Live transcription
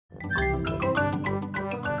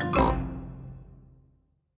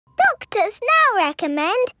experts now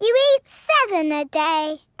recommend you eat 7 a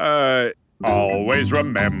day. Always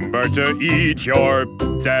remember to eat your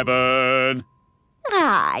 7.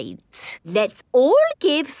 Right. Let's all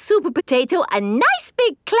give Super Potato a nice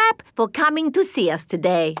big clap for coming to see us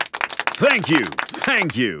today. Thank you.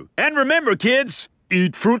 Thank you. And remember, kids,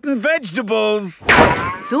 eat fruit and vegetables.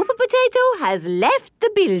 Super Potato has left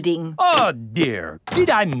the building. Oh, dear. Did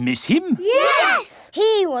I miss him? Yes!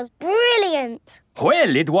 He was brilliant.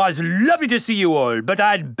 Well, it was lovely to see you all, but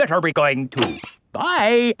I'd better be going too.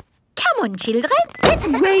 Bye. Come on, children. Let's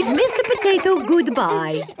wave Mr. Potato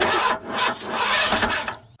goodbye.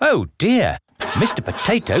 Oh, dear. Mr.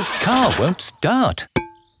 Potato's car won't start.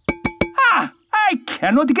 Ah! I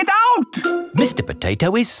cannot get out! Mr.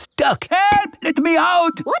 Potato is stuck. Help! Let me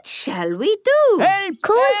out! What shall we do? Help!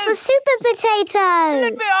 Call help. for Super Potato.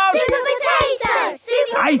 Let me out! Super Potato!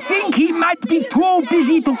 Super I think he might be too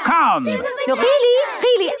busy to come.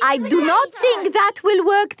 Really, I do not think that will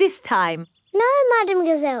work this time. No, Madam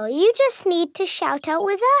Gazelle, you just need to shout out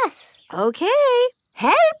with us. Okay.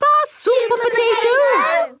 Help us, Super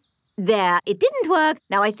Potato! There, it didn't work.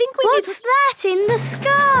 Now I think we need to... What's that in the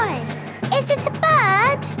sky? Is it a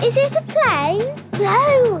bird? Is it a plane?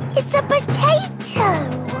 No, it's a potato.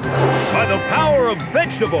 By the power of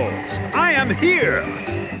vegetables, I am here.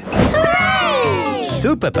 Hooray!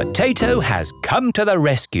 Super Potato has come to the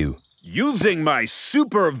rescue. Using my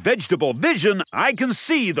super vegetable vision, I can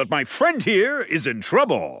see that my friend here is in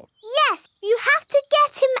trouble. Yes, you have to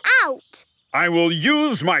get him out. I will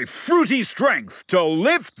use my fruity strength to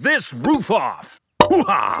lift this roof off.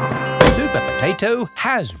 Hoo-ha! Super Potato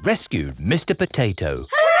has rescued Mr. Potato.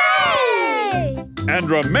 Hooray! And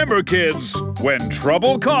remember, kids, when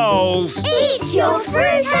trouble calls... Eat your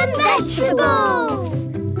fruit and vegetables.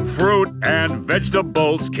 Fruit and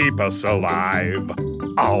vegetables keep us alive.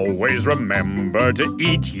 Always remember to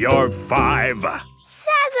eat your 5.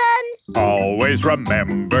 7. Always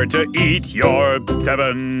remember to eat your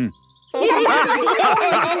 7.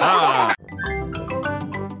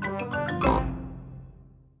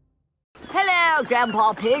 Hello,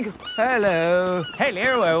 Grandpa Pig. Hello.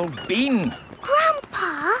 Hello, old bean.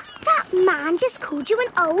 Grandpa, that man just called you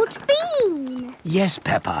an old bean. Yes,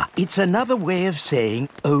 Peppa. It's another way of saying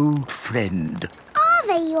old friend. Are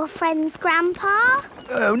they your friends, Grandpa?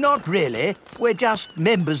 Oh, not really. We're just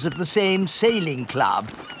members of the same sailing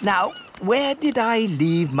club. Now, where did I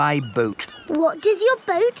leave my boat? What does your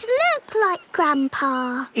boat look like,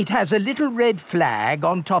 Grandpa? It has a little red flag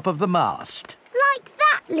on top of the mast. Like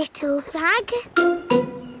that little flag?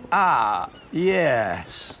 Ah,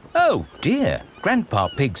 yes. Oh, dear. Grandpa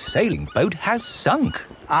Pig's sailing boat has sunk.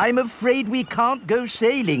 I'm afraid we can't go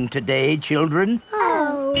sailing today, children.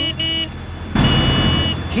 Oh.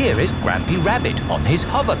 Here is Grampy Rabbit on his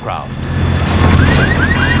hovercraft.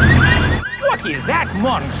 What is that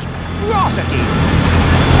monstrosity?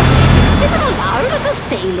 Is it allowed at the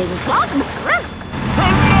sailing club?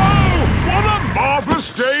 Hello! What a marvellous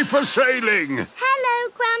day for sailing! Hello,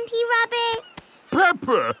 Grampy Rabbit.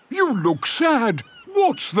 Peppa, you look sad.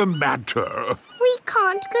 What's the matter? We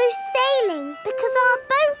can't go sailing because our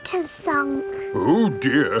boat has sunk. Oh,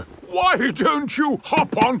 dear. Why don't you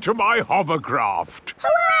hop onto my hovercraft?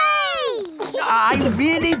 Hooray! I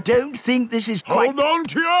really don't think this is quite... Hold on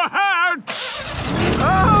to your hat!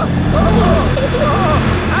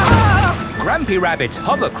 Grampy Rabbit's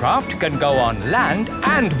hovercraft can go on land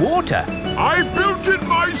and water. I built it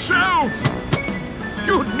myself!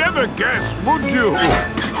 You'd never guess, would you?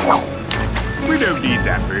 We don't need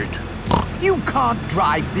that bit. You can't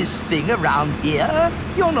drive this thing around here.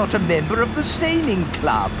 You're not a member of the sailing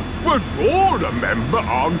club. But you're a member,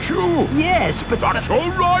 aren't you? Yes, but... That's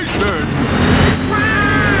all right, then.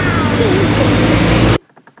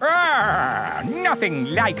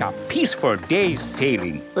 Nothing like a peaceful day's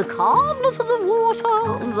sailing. The calmness of the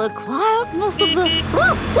water, the quietness of the...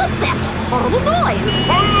 Oh, what's that horrible noise?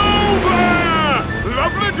 Hello there!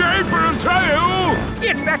 Lovely day for a sail!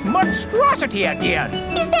 It's that monstrosity again.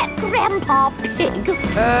 Is that Grandpa Pig?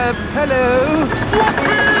 Hello?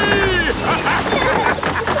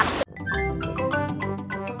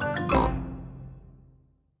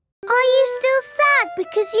 Are you still sad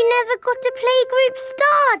because you never got a playgroup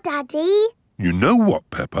star, Daddy? You know what,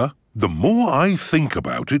 Peppa? The more I think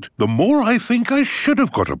about it, the more I think I should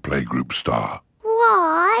have got a playgroup star.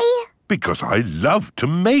 Why? Because I love to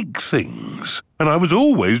make things. And I was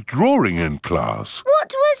always drawing in class.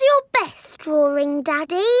 What was your best drawing,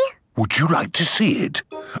 Daddy? Would you like to see it?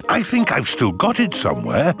 I think I've still got it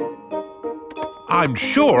somewhere. I'm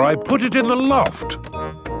sure I put it in the loft.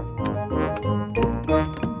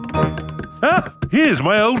 Ah, Here's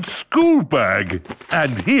my old school bag.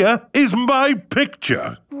 And here is my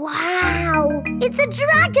picture. Wow! It's a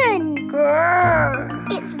dragon! Grrr.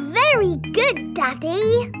 It's very good,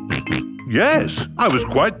 Daddy. Yes, I was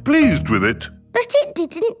quite pleased with it. But it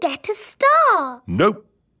didn't get a star. Nope.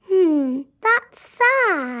 That's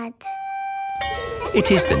sad.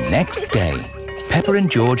 It is the next day. Peppa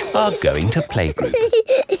and George are going to playgroup.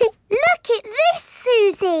 Look at this,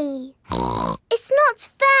 Suzy. It's not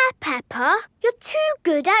fair, Peppa. You're too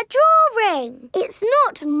good at drawing. It's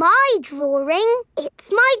not my drawing.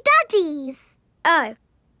 It's my Daddy's. Oh,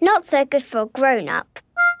 not so good for a grown-up.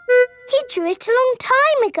 He drew it a long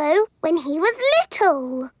time ago when he was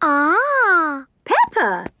little. Ah.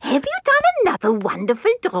 Peppa, have you done another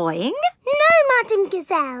wonderful drawing? No, Madam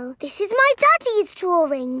Gazelle. This is my Daddy's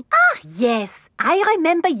drawing. Ah, yes. I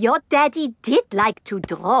remember your daddy did like to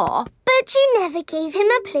draw. But you never gave him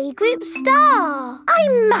a playgroup star.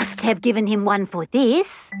 I must have given him one for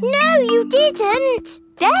this. No, you didn't.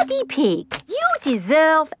 Daddy Pig, you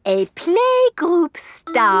deserve a playgroup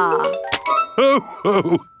star. Ho,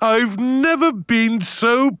 ho! I've never been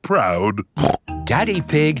so proud. Daddy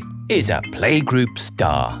Pig is a playgroup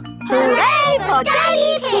star. Hooray for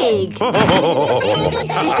Daddy Pig!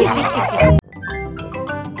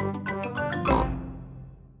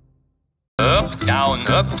 Up, down,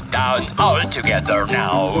 all together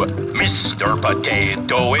now. Mr.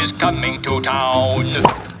 Potato is coming to town.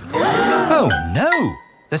 Oh no!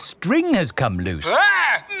 The string has come loose.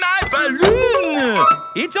 Ah, my Balloon!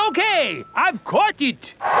 It's okay. I've caught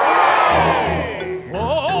it.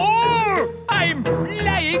 Oh, I'm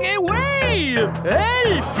flying away.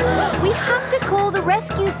 Help! We have to call the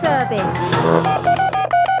rescue service.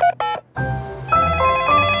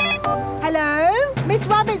 Hello? Miss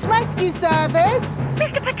Rabbit's rescue service?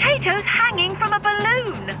 Mr. Potato's hanging from a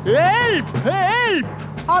balloon. Help! Help!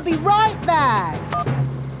 I'll be right there.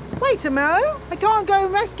 Wait a mo. I can't go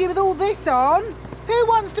and rescue with all this on. Who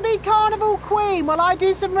wants to be Carnival Queen while I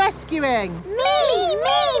do some rescuing? Me!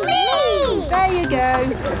 There you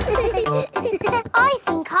go. I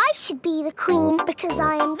think I should be the queen because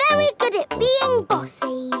I am very good at being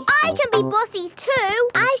bossy. I can be bossy too.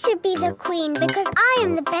 I should be the queen because I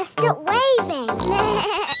am the best at waving.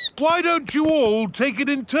 Why don't you all take it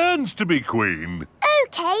in turns to be queen?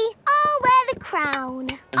 OK, I'll wear the crown.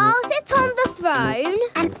 I'll sit on the throne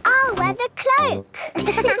and I'll wear the cloak.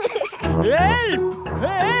 Help!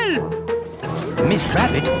 Help! Miss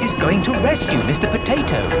Rabbit is going to rescue Mr.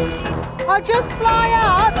 Potato. I'll just fly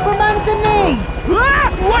up from underneath. Ah!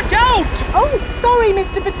 Watch out! Oh, sorry,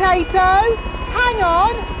 Mr. Potato. Hang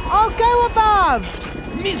on, I'll go above.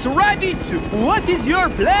 Miss Rabbit, what is your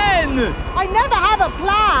plan? I never have a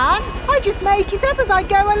plan. I just make it up as I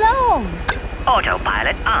go along.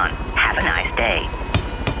 Autopilot on. Have a nice day.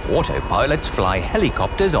 Autopilots fly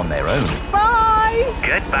helicopters on their own. Bye.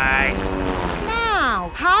 Goodbye.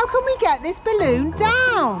 Now, how can we get this balloon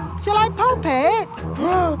down? Shall I pop it?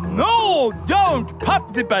 No, don't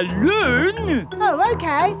pop the balloon. Oh, OK.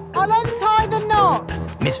 I'll untie the knot.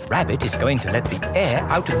 Miss Rabbit is going to let the air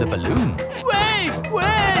out of the balloon. Wait!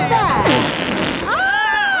 There.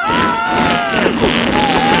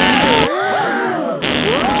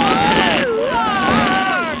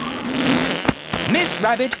 Miss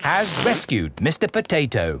Rabbit has rescued Mr.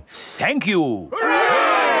 Potato. Thank you.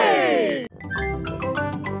 Hooray!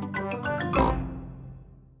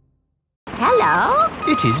 Hello?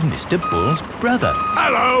 It is Mr. Bull's brother.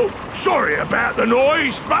 Hello. Sorry about the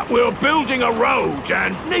noise, but we're building a road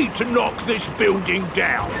and need to knock this building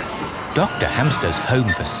down. Dr. Hamster's home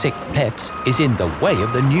for sick pets is in the way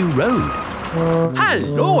of the new road.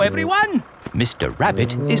 Hello, everyone. Mr.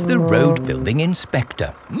 Rabbit is the road building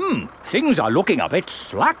inspector. Things are looking a bit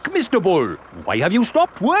slack, Mr. Bull. Why have you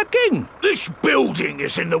stopped working? This building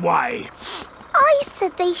is in the way. I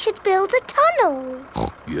said they should build a tunnel.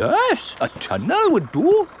 Yes, a tunnel would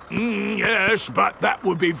do. Yes, but that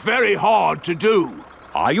would be very hard to do.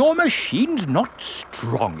 Are your machines not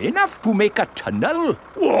strong enough to make a tunnel?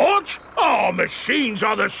 What? Our machines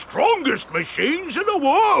are the strongest machines in the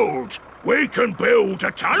world. We can build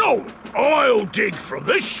a tunnel. I'll dig from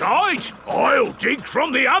this side, I'll dig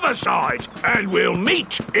from the other side, and we'll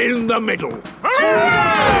meet in the middle.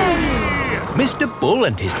 Hooray! Mr. Bull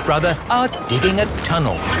and his brother are digging a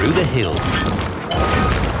tunnel through the hill.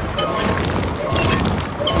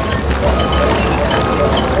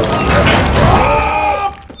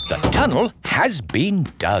 The tunnel has been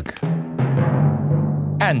dug.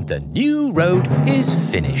 And the new road is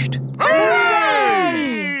finished.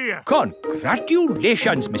 Hooray!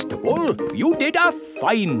 Congratulations, Mr. Bull. You did a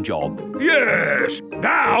fine job. Yes,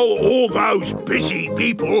 now all those busy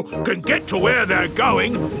people can get to where they're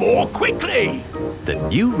going more quickly. The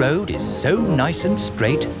new road is so nice and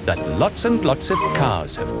straight that lots and lots of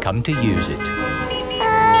cars have come to use it.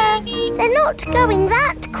 They're not going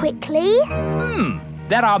that quickly.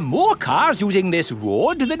 There are more cars using this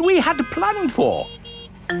road than we had planned for.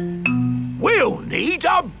 We'll need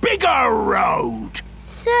a bigger road.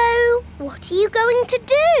 So, what are you going to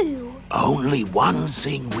do? Only one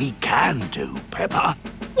thing we can do, Peppa.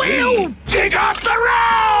 We'll dig up the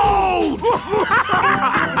road!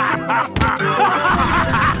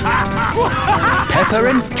 Peppa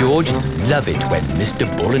and George love it when Mr.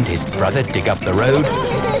 Bull and his brother dig up the road.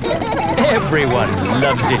 Everyone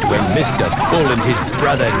loves it when Mr. Bull and his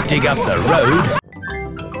brother dig up the road.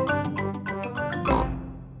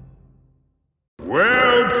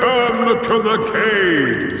 Welcome to the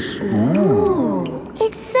caves. Ooh.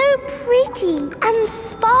 It's so pretty and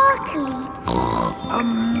sparkly.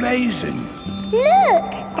 Amazing.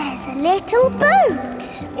 Look, there's a little boat.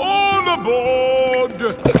 All aboard!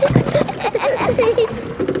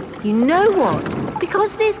 You know what?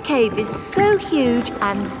 Because this cave is so huge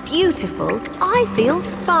and beautiful, I feel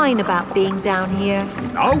fine about being down here.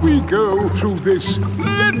 Now we go through this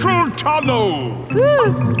little tunnel.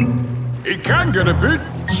 It can get a bit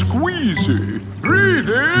squeezy. Breathe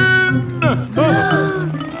in.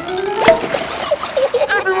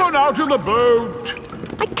 Everyone out of the boat.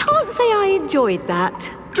 I can't say I enjoyed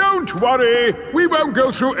that. Don't worry. We won't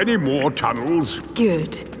go through any more tunnels.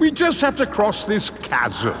 Good. We just have to cross this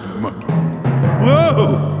chasm.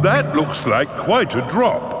 Whoa, that looks like quite a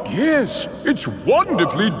drop. Yes, it's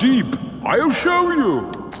wonderfully deep. I'll show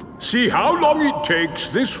you. See how long it takes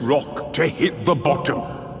this rock to hit the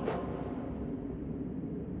bottom.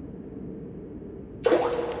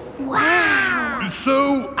 Wow!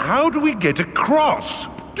 So, how do we get across?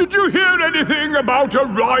 Did you hear anything about a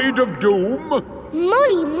ride of doom?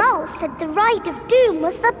 Molly Mull said the ride of doom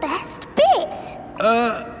was the best bit.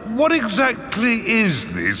 What exactly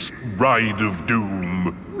is this ride of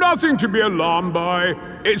doom? Nothing to be alarmed by.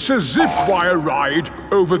 It's a zip wire ride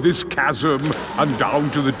over this chasm and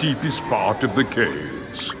down to the deepest part of the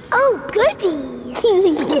caves. Oh, goody!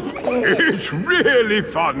 It's really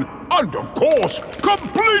fun and, of course,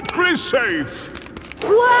 completely safe.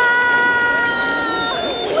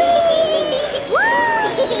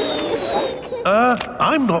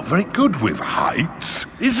 I'm not very good with heights.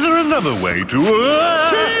 Is there another way to...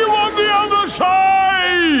 See you on the other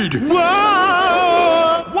side!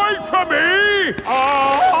 Whoa! Wait for me!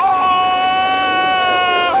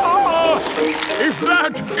 If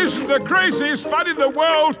that isn't the craziest fun in the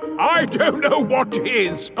world, I don't know what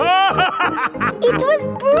is. It was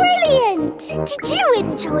brilliant! Did you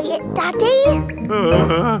enjoy it, Daddy?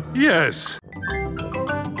 Yes.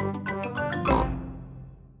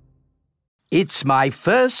 It's my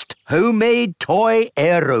first homemade toy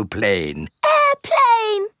aeroplane.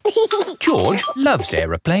 Airplane! George loves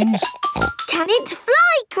aeroplanes. Can it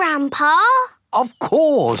fly, Grandpa? Of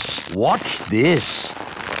course. Watch this.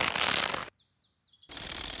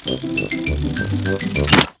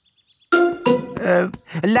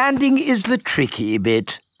 Landing is the tricky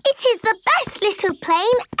bit. It is the best little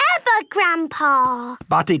plane ever, Grandpa.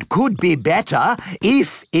 But it could be better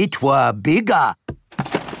if it were bigger.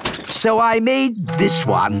 So I made this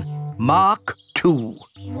one, Mark II.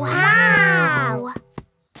 Wow!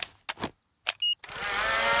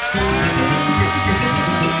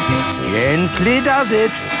 Gently does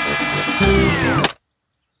it.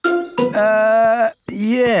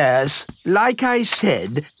 Yes. Like I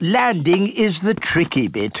said, landing is the tricky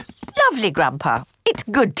bit. Lovely, Grandpa. It's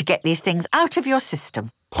good to get these things out of your system.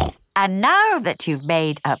 And now that you've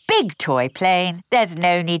made a big toy plane, there's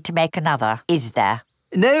no need to make another, is there?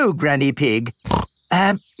 No, Granny Pig.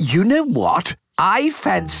 You know what? I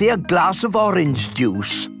fancy a glass of orange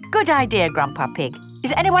juice. Good idea, Grandpa Pig.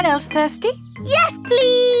 Is anyone else thirsty? Yes,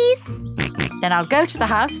 please. Then I'll go to the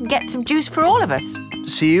house and get some juice for all of us.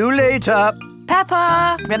 See you later.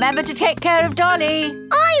 Peppa, remember to take care of Dolly.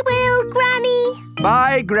 I will, Granny.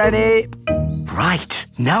 Bye, Granny. Right,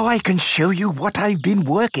 now I can show you what I've been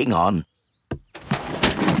working on.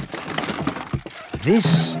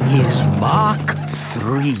 This is Mark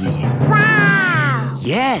III. Wow!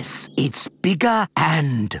 Yes, it's bigger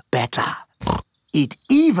and better. It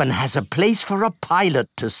even has a place for a pilot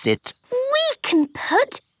to sit. We can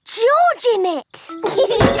put George in it.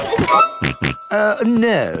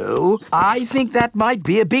 No. I think that might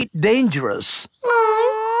be a bit dangerous.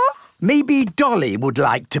 Aww. Maybe Dolly would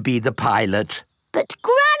like to be the pilot. But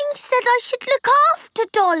Granny Mummy said I should look after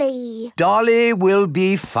Dolly. Dolly will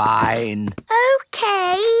be fine.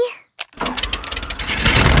 OK.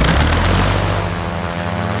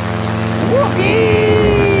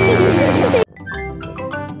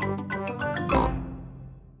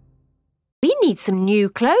 We need some new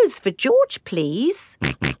clothes for George, please.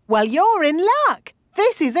 Well, you're in luck.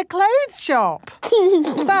 This is a clothes shop.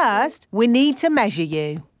 First, we need to measure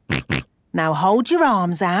you. Now hold your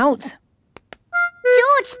arms out.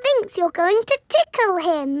 George thinks you're going to tickle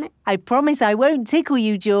him. I promise I won't tickle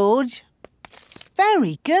you, George.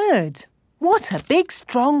 Very good. What a big,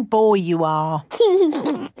 strong boy you are.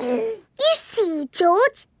 You see,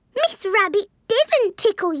 George, Miss Rabbit didn't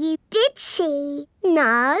tickle you, did she?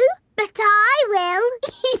 No, but I will.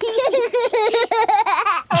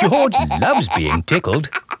 George loves being tickled.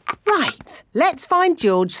 Right, let's find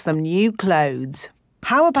George some new clothes.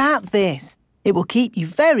 How about this? It will keep you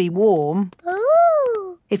very warm.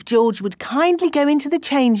 Ooh. If George would kindly go into the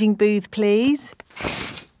changing booth, please.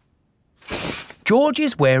 George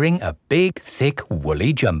is wearing a big, thick,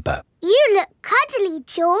 woolly jumper. You look cuddly,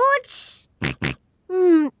 George.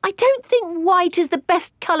 I don't think white is the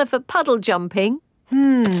best colour for puddle jumping.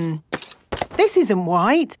 This isn't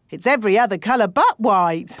white. It's every other colour but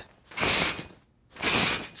white.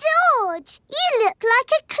 George, you look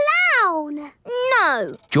like a clown. No.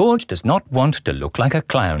 George does not want to look like a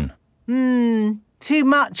clown. Too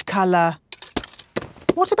much colour.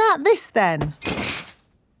 What about this then?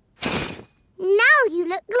 Now you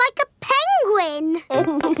look like a penguin.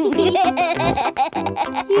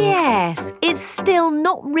 Yes, it's still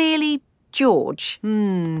not really George.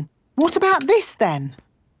 What about this then?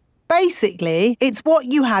 Basically, it's what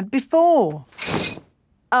you had before.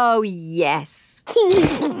 Oh, yes.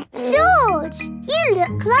 George, you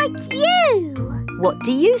look like you. What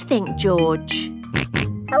do you think, George?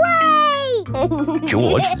 Hooray!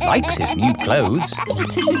 George likes his new clothes.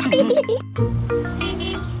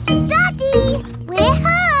 Daddy, we're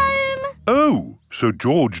home. Oh, so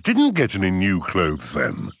George didn't get any new clothes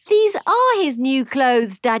then? These are his new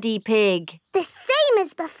clothes, Daddy Pig. The same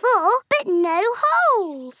as before, but no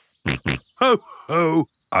holes. Ho, ho,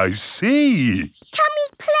 I see. Can we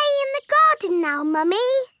play in the garden now, Mummy?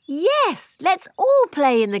 Yes, let's all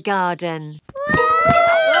play in the garden. Whoa!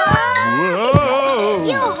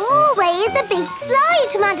 Your hallway is a big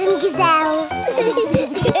slide, Madam Gazelle.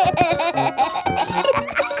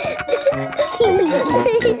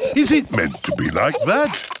 Is it meant to be like that?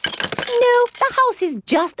 No, the house is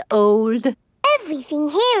just old. Everything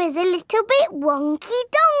here is a little bit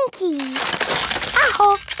wonky-donkey.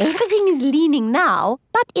 Aha! Everything is leaning now,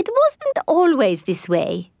 but it wasn't always this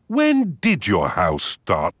way. When did your house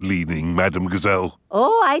start leaning, Madam Gazelle?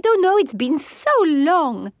 Oh, I don't know. It's been so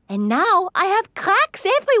long. And now I have cracks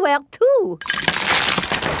everywhere too.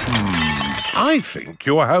 I think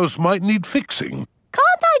your house might need fixing.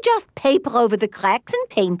 Can't I just paper over the cracks and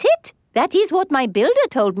paint it? That is what my builder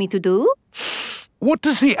told me to do. What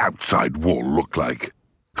does the outside wall look like?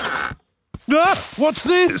 Ah, what's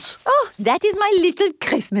this? Oh, that is my little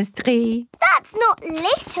Christmas tree. That's not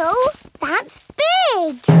little, that's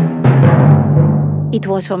big. It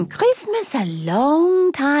was from Christmas a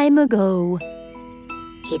long time ago.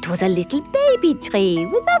 It was a little baby tree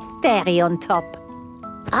with a fairy on top.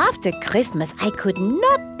 After Christmas, I could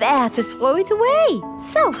not bear to throw it away,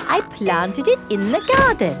 so I planted it in the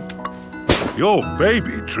garden. Your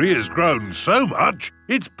baby tree has grown so much,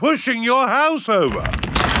 it's pushing your house over.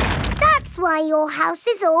 That's why your house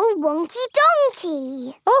is all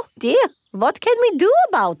wonky-donkey. Oh, dear. What can we do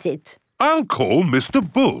about it? I'll call Mr.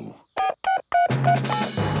 Bull.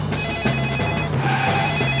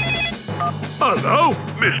 Hello,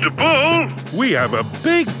 Mr. Bull. We have a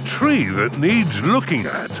big tree that needs looking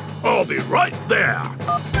at. I'll be right there.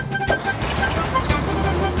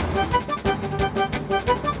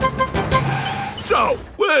 So,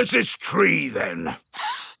 where's this tree then?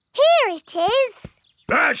 Here it is.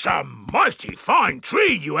 That's a mighty fine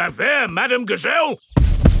tree you have there, Madam Gazelle.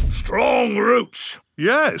 Strong roots.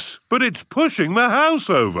 Yes, but it's pushing the house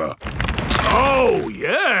over. Oh,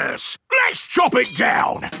 yes. Let's chop it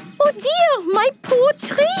down. Oh, dear, my poor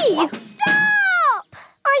tree. Stop!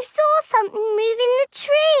 I saw something move in the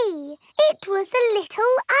tree. It was a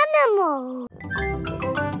little animal.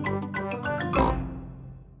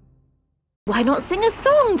 Why not sing a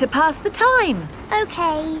song to pass the time?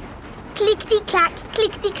 OK. Clickety-clack,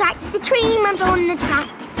 clickety-clack, the tree man's on the track.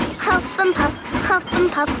 Huff and puff,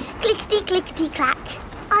 clickety-clickety-clack.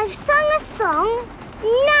 I've sung a song.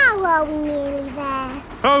 Now are we nearly there?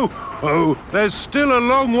 Ho, ho, there's still a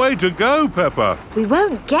long way to go, Peppa. We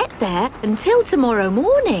won't get there until tomorrow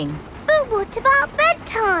morning. But What about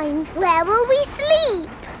bedtime? Where will we sleep?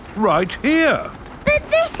 Right here. But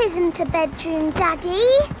this isn't a bedroom, Daddy.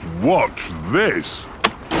 What's this?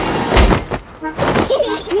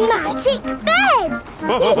 Magic beds!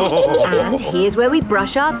 And here's where we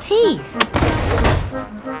brush our teeth.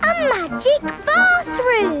 A magic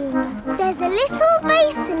bathroom! There's a little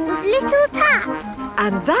basin with little taps.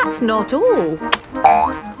 And that's not all.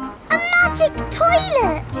 A magic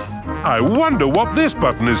toilet! I wonder what this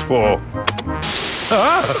button is for.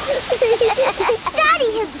 Ah!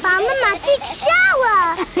 Daddy has found the magic shower!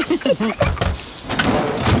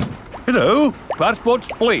 Hello? Passports,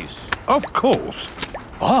 please. Of course.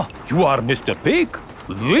 Ah, you are Mr. Pig?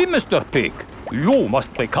 The Mr. Pig. You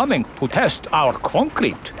must be coming to test our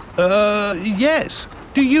concrete. Yes.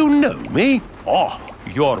 Do you know me? Oh,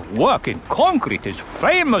 your work in concrete is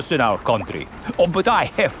famous in our country. Oh, but I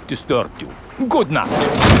have disturbed you. Good night.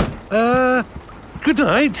 Good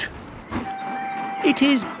night. It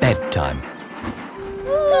is bedtime.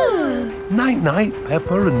 Night-night,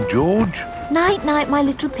 Peppa and George. Night-night, my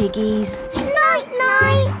little piggies.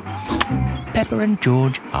 Night-night! Peppa and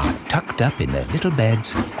George are tucked up in their little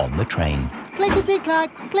beds on the train.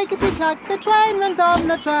 Clickety-clack, clickety-clack, the train runs on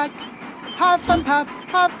the track. Huff and puff,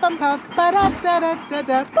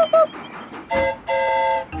 ba-da-da-da-da, boop-boop.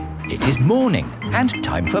 It is morning and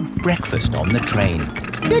time for breakfast on the train.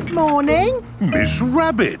 Good morning. Miss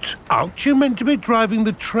Rabbit, aren't you meant to be driving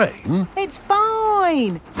the train? It's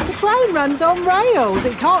fine. The train runs on rails.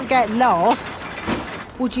 It can't get lost.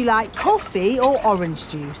 Would you like coffee or orange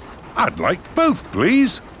juice? I'd like both,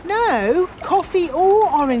 please. No, coffee or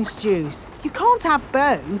orange juice. You can't have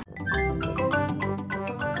both.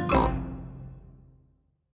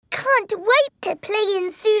 Can't wait to play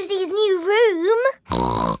in Susie's new room.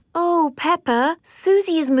 Oh, Peppa,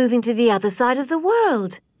 Suzy is moving to the other side of the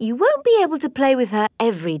world. You won't be able to play with her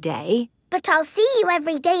every day. But I'll see you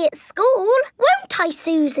every day at school, won't I,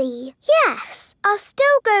 Suzy? Yes, I'll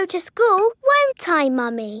still go to school, won't I,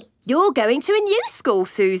 Mummy? You're going to a new school,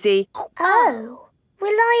 Suzy. Oh, will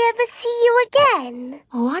I ever see you again?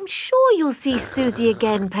 Oh, I'm sure you'll see Suzy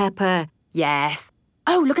again, Peppa. Yes.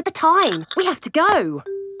 Oh, look at the time. We have to go.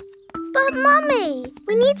 But, Mummy,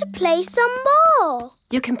 we need to play some more.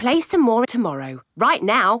 You can play some more tomorrow. Right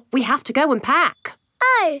now, we have to go and pack.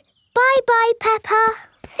 Oh, bye-bye, Peppa.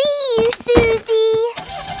 See you, Suzy.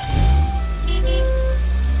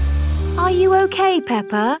 Are you okay,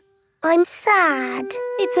 Peppa? I'm sad.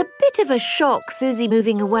 It's a bit of a shock, Suzy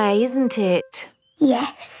moving away, isn't it?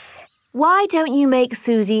 Yes. Why don't you make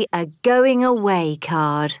Suzy a going away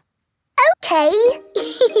card? OK.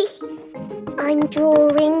 I'm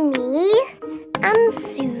drawing me and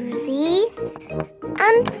Suzy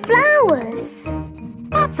and flowers.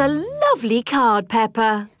 That's a lovely card,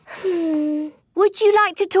 Peppa. Would you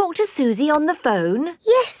like to talk to Suzy on the phone?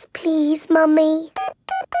 Yes, please, Mummy.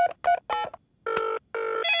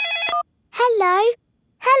 Hello.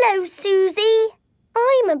 Hello, Suzy.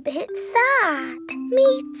 I'm a bit sad.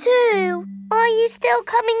 Me too. Are you still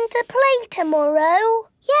coming to play tomorrow?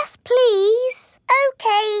 Yes, please.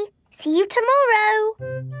 OK. See you tomorrow.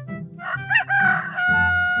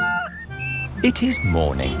 It is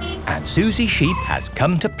morning and Suzy Sheep has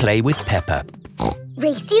come to play with Peppa.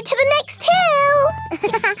 Race you to the next hill.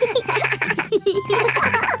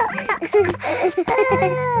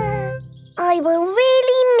 I will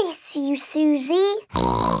really miss you, Suzy.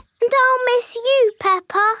 And I'll miss you,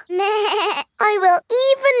 Peppa. I will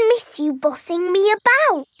even miss you bossing me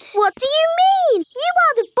about. What do you mean? You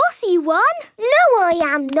are the bossy one. No, I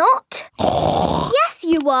am not. Yes,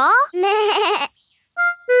 you are.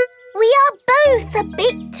 We are both a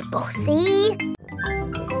bit bossy.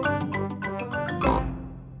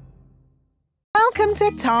 Welcome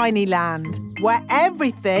to Tinyland, where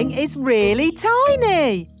everything is really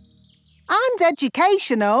tiny and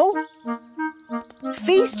educational.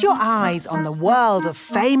 Feast your eyes on the world of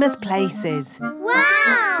famous places.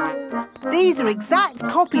 Wow! These are exact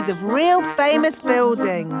copies of real famous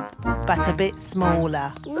buildings, but a bit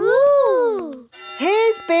smaller. Ooh!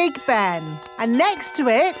 Here's Big Ben, and next to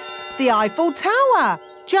it, the Eiffel Tower,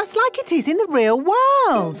 just like it is in the real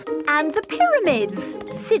world. And the pyramids,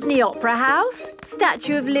 Sydney Opera House,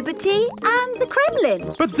 Statue of Liberty and the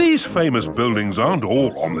Kremlin. But these famous buildings aren't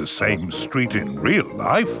all on the same street in real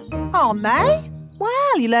life. Aren't they?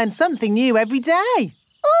 Well, you learn something new every day.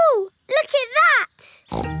 Ooh, look at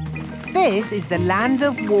that! This is the land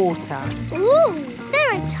of water. Ooh,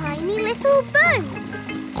 there are tiny little boats.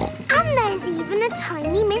 And there's even a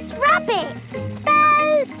tiny Miss Rabbit.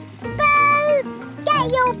 Boats! Boats!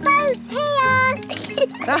 Get your boats here!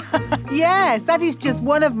 Yes, that is just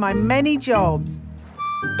one of my many jobs.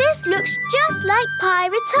 This looks just like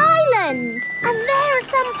Pirate Island. And there are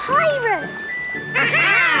some pirates.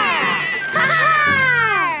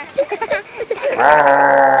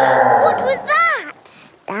 What was that?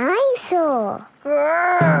 Dinosaur.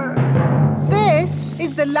 This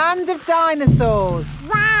is the land of dinosaurs.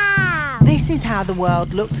 Wow! This is how the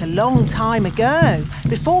world looked a long time ago,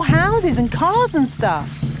 before houses and cars and stuff.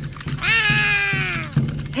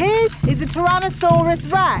 Here is a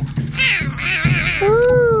Tyrannosaurus Rex.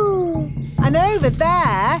 Ooh! And over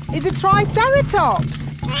there is a Triceratops.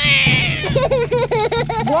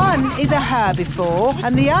 One is a herbivore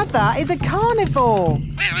and the other is a carnivore.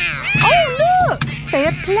 Oh, look! They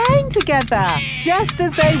are playing together, just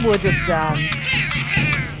as they would have done.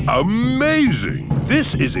 Amazing!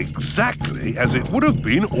 This is exactly as it would have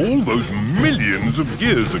been all those millions of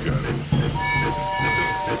years ago.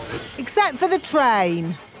 Except for the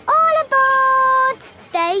train. All aboard!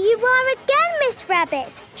 There you are again, Miss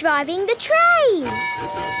Rabbit, driving the train.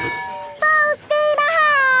 Full steam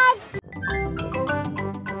ahead!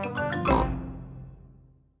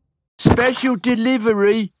 Special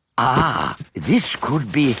delivery. Ah, this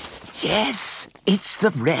could be... Yes, it's the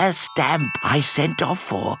rare stamp I sent off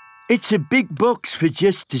for. It's a big box for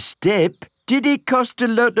just a step. Did it cost a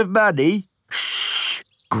lot of money? Shh!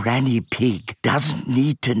 Granny Pig doesn't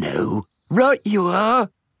need to know. Right you are.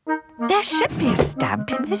 There should be a stamp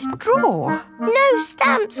in this drawer. No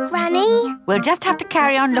stamps, Granny. We'll just have to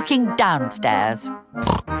carry on looking downstairs.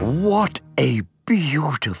 What a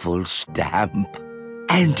beautiful stamp.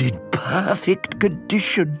 And in perfect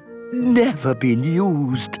condition. Never been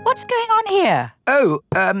used. What's going on here? Oh,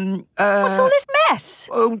 What's all this mess?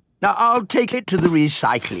 Oh, now I'll take it to the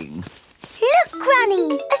recycling. Look,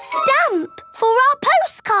 Granny, a stamp for our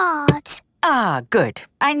postcard. Ah, good.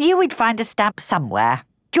 I knew we'd find a stamp somewhere.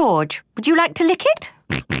 George, would you like to lick it?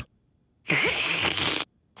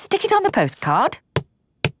 Stick it on the postcard.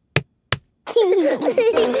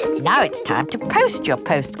 Now it's time to post your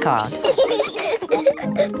postcard.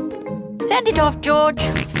 Send it off, George.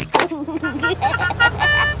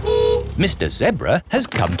 Mr. Zebra has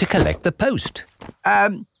come to collect the post.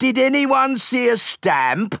 Did anyone see a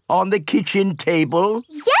stamp on the kitchen table?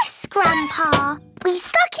 Yes, Grandpa. We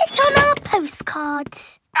stuck it on our postcard.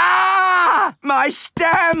 Ah! My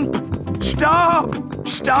stamp! Stop!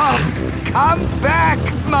 Stop! Come back!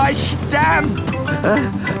 My stamp!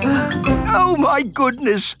 Oh, my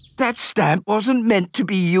goodness! That stamp wasn't meant to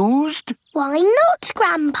be used. Why not,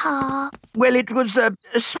 Grandpa? Well, it was a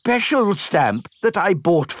special stamp that I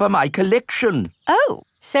bought for my collection. Oh,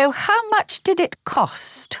 so how much did it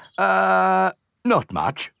cost? Not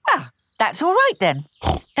much. Ah, that's all right then.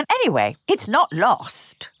 And anyway, it's not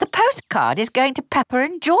lost. The postcard is going to Peppa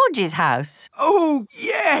and George's house. Oh,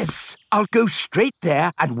 yes! I'll go straight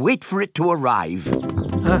there and wait for it to arrive.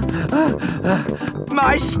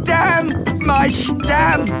 My stamp! My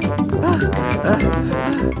stamp!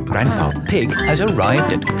 Grandpa Pig has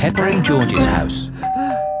arrived at Peppa and George's house.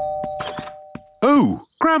 Oh,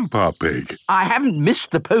 Grandpa Pig. I haven't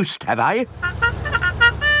missed the post, have I?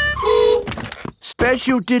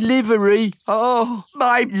 Special delivery. Oh,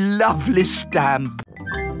 my lovely stamp.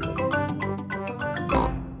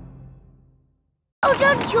 Hold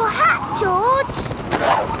on to your hat, George.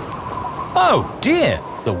 Oh, dear.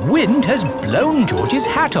 The wind has blown George's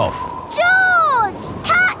hat off. George,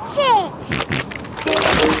 catch it!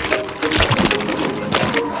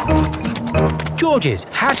 George's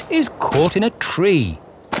hat is caught in a tree.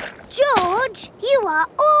 George, you are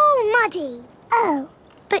all muddy. Oh,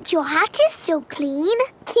 but your hat is still clean.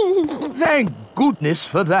 Thank goodness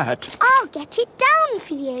for that. I'll get it down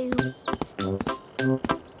for you.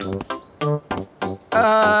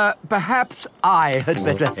 Perhaps I had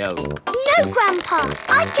better help. No, Grandpa,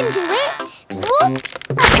 I can do it. Whoops.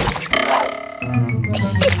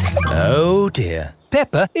 Oh, dear.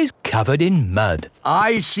 Peppa is covered in mud.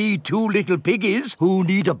 I see two little piggies who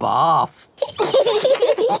need a bath.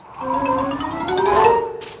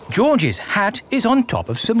 George's hat is on top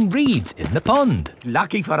of some reeds in the pond.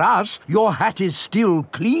 Lucky for us, your hat is still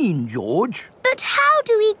clean, George. But how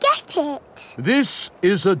do we get it? This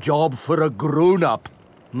is a job for a grown-up.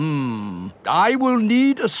 I will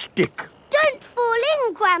need a stick. Don't fall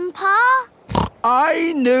in, Grandpa.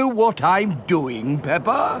 I know what I'm doing,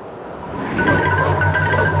 Peppa.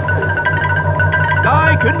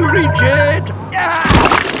 I can reach it.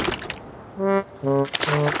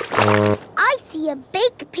 I see a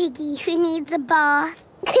big piggy who needs a bath.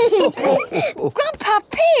 Grandpa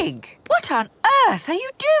Pig, what on earth are you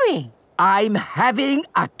doing? I'm having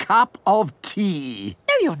a cup of tea.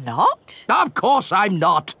 No, you're not. Of course I'm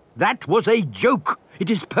not. That was a joke. It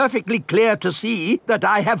is perfectly clear to see that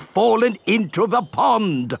I have fallen into the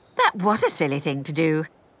pond. That was a silly thing to do.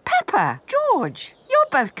 Peppa, George, you're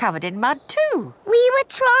both covered in mud too. We were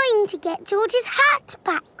trying to get George's hat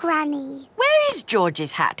back, Granny. Where is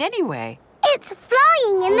George's hat anyway? It's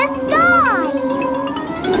flying in the sky.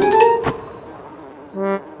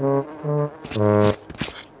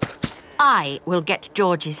 I will get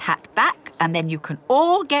George's hat back and then you can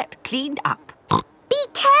all get cleaned up. Be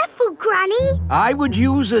careful, Granny. I would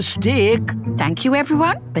use a stick. Thank you,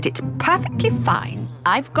 everyone, but it's perfectly fine.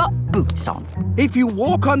 I've got boots on. If you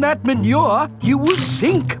walk on that manure, you will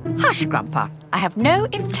sink. Hush, Grandpa. I have no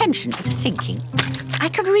intention of sinking. I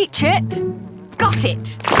can reach it. Got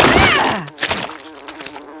it. Ah!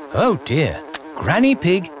 Oh dear, Granny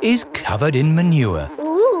Pig is covered in manure.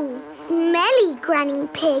 Ooh, smelly Granny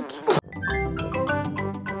Pig.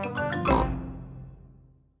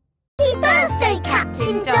 Happy birthday,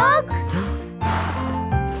 Captain Dog.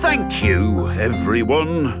 Thank you,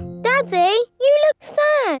 everyone. Daddy, you look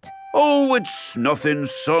sad. Oh, it's nothing,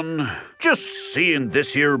 son. Just seeing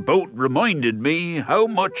this here boat reminded me how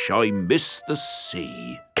much I miss the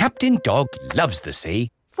sea. Captain Dog loves the sea.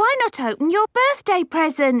 Why not open your birthday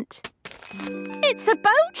present? It's a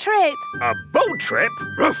boat trip. A boat trip?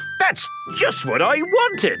 That's just what I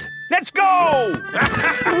wanted. Let's go!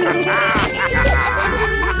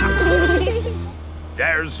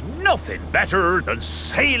 There's nothing better than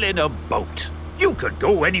sailing a boat. You could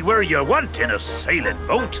go anywhere you want in a sailing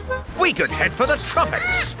boat. We could head for the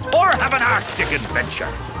tropics or have an Arctic adventure.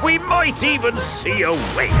 We might even see a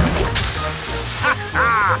whale.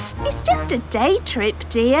 It's just a day trip,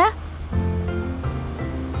 dear.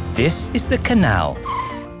 This is the canal.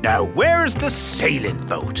 Now, where's the sailing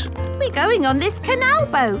boat? We're going on this canal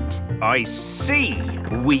boat. I see.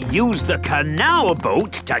 We use the canal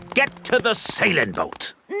boat to get to the sailing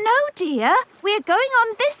boat. No, dear. We're going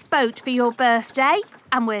on this boat for your birthday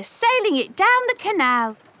and we're sailing it down the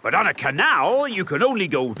canal. But on a canal, you can only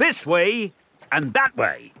go this way and that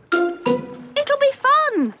way. It'll be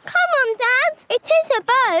fun. Come on, Dad. It is a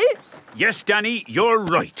boat. Yes, Danny, you're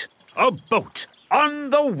right. A boat on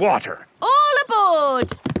the water. All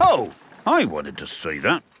aboard. Oh, I wanted to say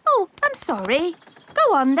that. Oh, I'm sorry.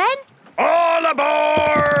 Go on, then. All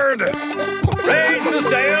aboard! Raise the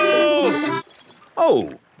sail!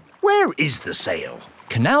 Oh, where is the sail?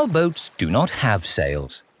 Canal boats do not have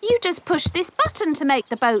sails. You just push this button to make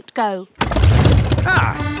the boat go.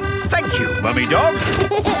 Ah, thank you, Mummy Dog.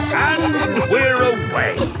 And we're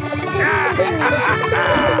away.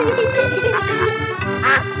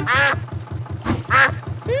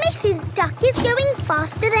 Mrs. Duck is going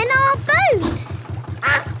faster than our boat.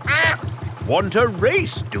 Want a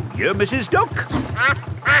race, do you, Mrs. Duck?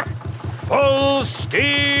 Full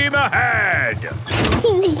steam ahead!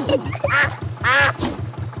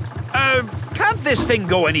 Can't this thing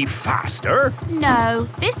go any faster? No,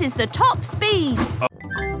 this is the top speed.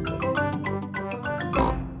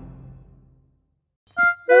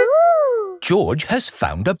 George has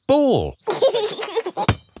found a ball.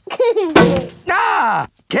 Ah!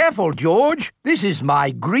 Careful, George. This is my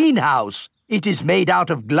greenhouse. It is made out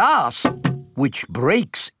of glass, which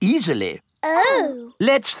breaks easily. Oh.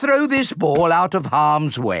 Let's throw this ball out of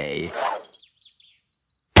harm's way.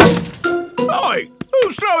 Oi!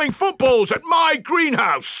 Who's throwing footballs at my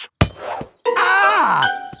greenhouse? Ah!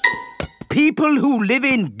 People who live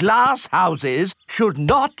in glass houses should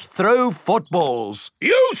not throw footballs.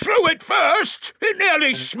 You threw it first! It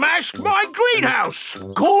nearly smashed my greenhouse!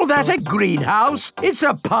 Call that a greenhouse? It's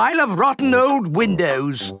a pile of rotten old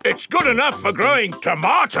windows. It's good enough for growing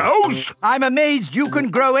tomatoes! I'm amazed you can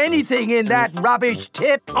grow anything in that rubbish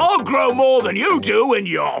tip. I'll grow more than you do in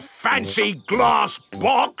your fancy glass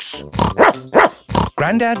box!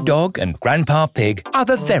 Grandad Dog and Grandpa Pig are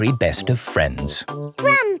the very best of friends.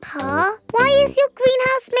 Grandpa, why is your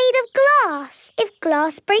greenhouse made of glass if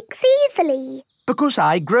glass breaks easily? Because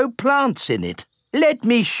I grow plants in it. Let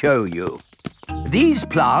me show you. These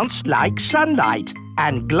plants like sunlight,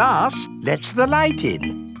 and glass lets the light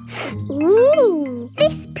in. Ooh,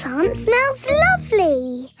 this plant smells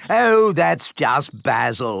lovely. Oh, that's just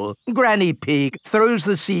basil. Granny Pig throws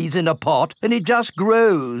the seeds in a pot and it just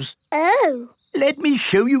grows. Oh. Let me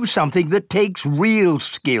show you something that takes real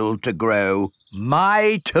skill to grow.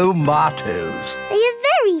 My tomatoes. They are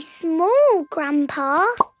very small, Grandpa.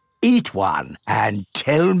 Eat one and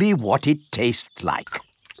tell me what it tastes like.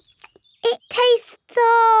 It tastes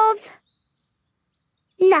of...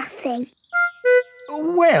 nothing.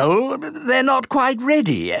 Well, they're not quite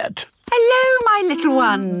ready yet. Hello, my little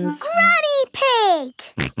ones. Granny Pig!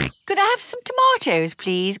 Could I have some tomatoes,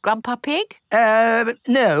 please, Grandpa Pig?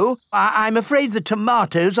 No. I'm afraid the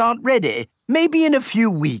tomatoes aren't ready. Maybe in a few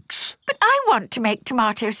weeks. But I want to make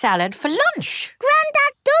tomato salad for lunch.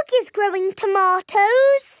 Grandad Dog is growing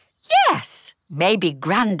tomatoes. Yes. Maybe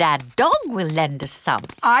Grandad Dog will lend us some.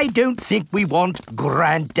 I don't think we want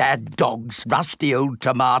Grandad Dog's rusty old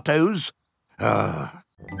tomatoes.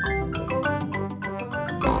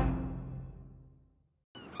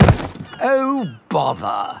 Oh,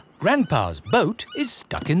 bother. Grandpa's boat is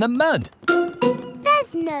stuck in the mud.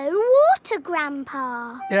 There's no water,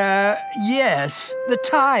 Grandpa. Yes. The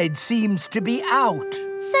tide seems to be out.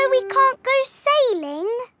 So we can't go sailing?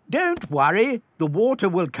 Don't worry. The water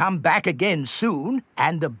will come back again soon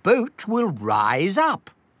and the boat will rise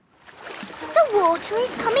up. The water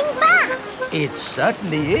is coming back. It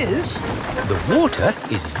certainly is. The water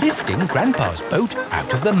is lifting Grandpa's boat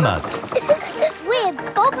out of the mud. We're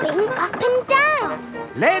bobbing up and down.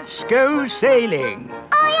 Let's go sailing.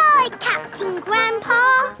 Aye, aye, Captain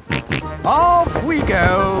Grandpa. Off we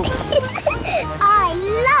go. I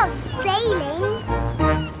love sailing.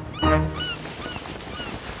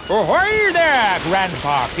 Ahoy there,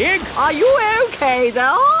 Grandpa Pig. Are you okay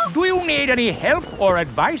there? Do you need any help or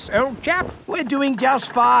advice, old chap? We're doing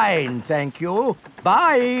just fine, thank you.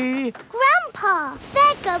 Bye. Grandpa,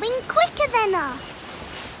 they're going quicker than us.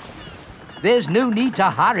 There's no need to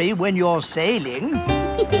hurry when you're sailing.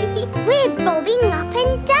 We're bobbing up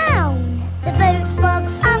and down. The boat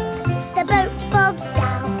bobs up, the boat bobs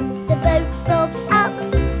down. The boat bobs up,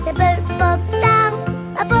 the boat bobs down.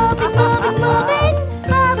 A bobbing, bobbing, bobbing,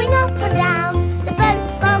 bobbing up and down. The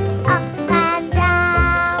boat bobs up and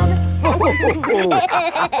down.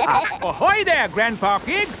 Ahoy there, Grandpa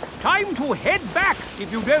Pig. Time to head back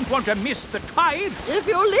if you don't want to miss the tide. If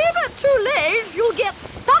you leave it too late, you'll get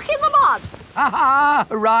stuck in the mud. Ha-ha,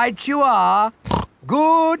 right you are.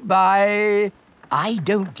 Goodbye. I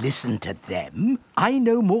don't listen to them. I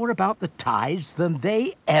know more about the tides than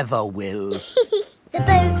they ever will. The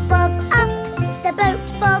boat bobs up, the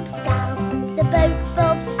boat bobs down. The boat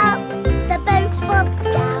bobs up, the boat bobs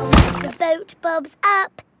down. The boat bobs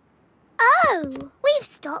up. Oh, we've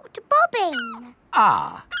stopped bobbing.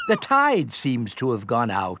 Ah, the tide seems to have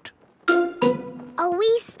gone out. Are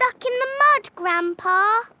we stuck in the mud,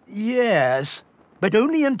 Grandpa? Yes, but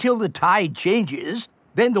only until the tide changes.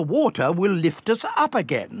 Then the water will lift us up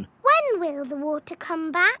again. When will the water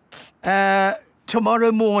come back?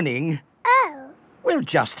 Tomorrow morning. Oh. We'll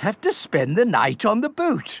just have to spend the night on the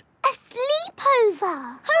boat. A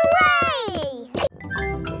sleepover! Hooray!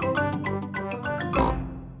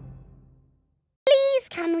 Please,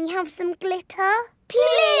 can we have some glitter?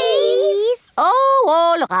 Please? Oh,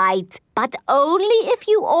 all right. But only if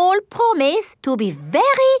you all promise to be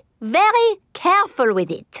very, very careful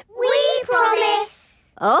with it. We promise.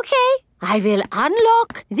 OK, I will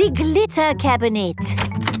unlock the glitter cabinet.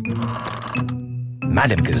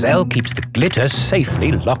 Madame Gazelle keeps the glitter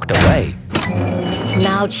safely locked away.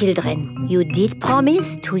 Now, children, you did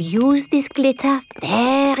promise to use this glitter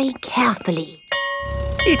very carefully.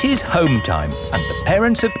 It is home time and the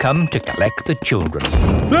parents have come to collect the children.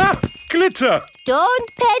 Ah! Glitter! Don't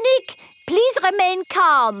panic. Please remain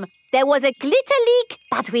calm. There was a glitter leak,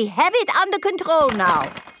 but we have it under control now.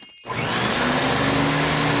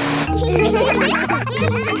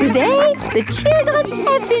 Today, the children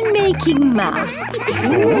have been making masks.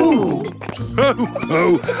 Ooh.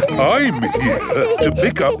 Oh, I'm here to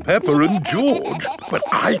pick up Peppa and George, but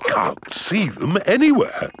I can't see them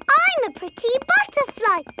anywhere. I'm a pretty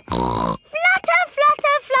butterfly. Flutter,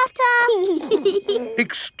 flutter, flutter.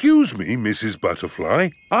 Excuse me, Mrs. Butterfly.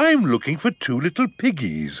 I'm looking for two little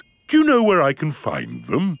piggies. Do you know where I can find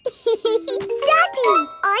them? Daddy,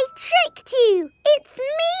 I tricked you. It's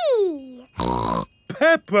me.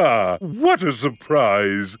 Peppa! What a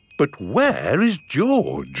surprise! But where is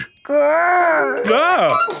George? Grrr.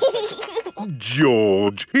 Ah!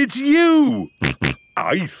 George, it's you!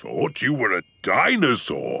 I thought you were a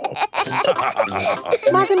dinosaur.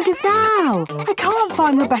 Madame Gazelle, I can't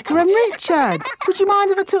find Rebecca and Richard. Would you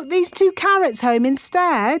mind if I took these 2 carrots home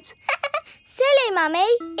instead? Silly, Mummy.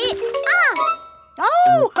 It's us.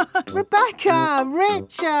 Oh, Rebecca,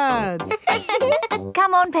 Richard.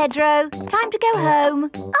 Come on, Pedro. Time to go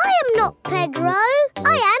home. I am not Pedro.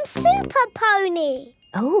 I am Super Pony.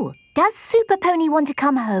 Oh, does Super Pony want to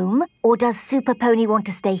come home? Or does Super Pony want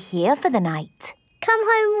to stay here for the night? Come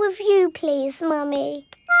home with you, please, Mummy.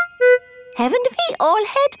 Haven't we all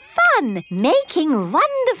had fun making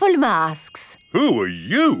wonderful masks? Who are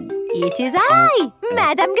you? It is I,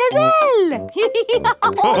 Madame Gazelle.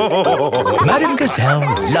 Madame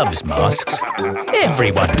Gazelle loves masks.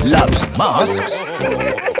 Everyone loves masks.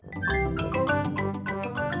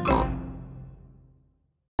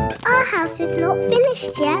 house is not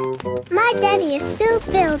finished yet. My daddy is still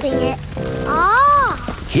building it. Ah!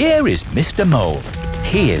 Here is Mr. Mole.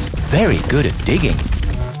 He is very good at digging.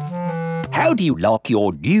 How do you like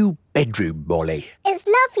your new bedroom, Molly? It's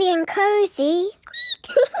lovely and cosy.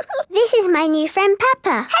 This is my new friend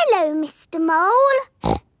Peppa. Hello, Mr.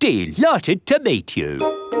 Mole. Delighted to meet you.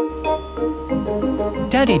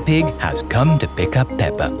 Daddy Pig has come to pick up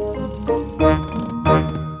Peppa.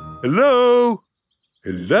 Hello?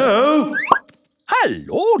 Hello?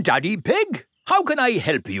 Hello, Daddy Pig. How can I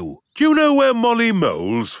help you? Do you know where Molly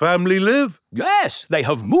Mole's family live? Yes, they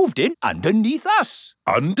have moved in underneath us.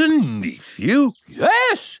 Underneath you?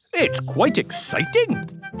 Yes, it's quite exciting.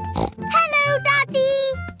 Hello, Daddy.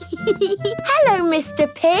 Hello, Mr.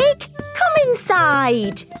 Pig. Come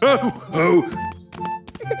inside. Oh.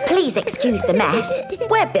 Please excuse the mess.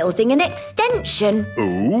 We're building an extension.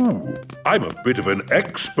 Oh, I'm a bit of an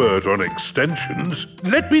expert on extensions.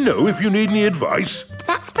 Let me know if you need any advice.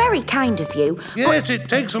 That's very kind of you. Yes, it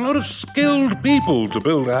takes a lot of skilled people to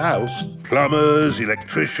build a house. Plumbers,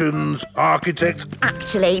 electricians, architects.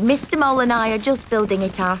 Actually, Mr. Mole and I are just building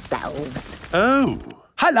it ourselves. Oh.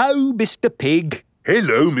 Hello, Mr. Pig.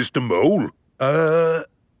 Hello, Mr. Mole.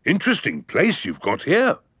 Interesting place you've got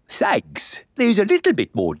here. Thanks. There's a little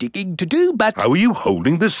bit more digging to do, but... How are you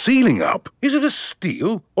holding the ceiling up? Is it a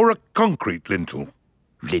steel or a concrete lintel?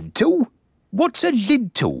 Lintel? What's a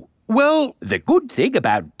lintel? Well, the good thing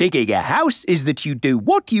about digging a house is that you do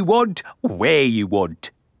what you want, where you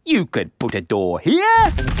want. You could put a door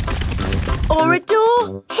here. Or a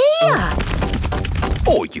door here.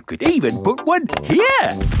 Or you could even put one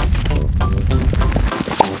here.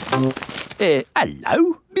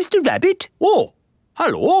 Hello, Mr. Rabbit. Oh,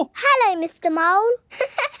 hello. Hello, Mr.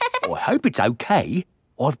 Mole. I hope it's okay.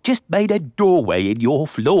 I've just made a doorway in your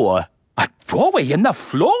floor. A doorway in the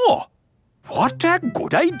floor? What a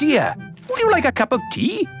good idea. Would you like a cup of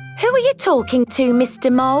tea? Who are you talking to,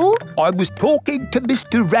 Mr. Mole? I was talking to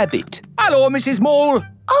Mr. Rabbit. Hello, Mrs. Mole.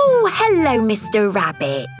 Oh, hello, Mr.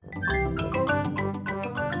 Rabbit.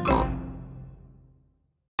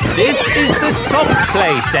 This is the Soft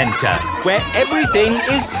Play Centre, where everything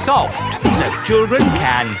is soft, so children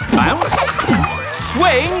can bounce,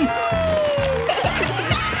 swing,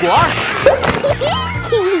 squash,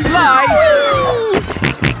 slide,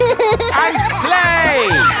 and play!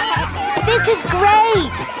 This is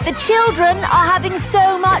great! The children are having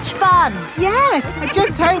so much fun. Yes, I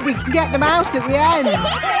just hope we can get them out at the end.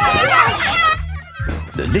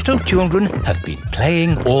 The little children have been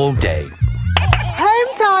playing all day.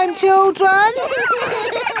 Home time, children!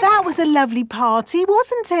 That was a lovely party,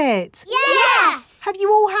 wasn't it? Yes! Have you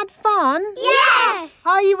all had fun? Yes!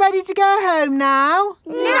 Are you ready to go home now?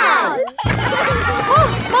 No! Oh,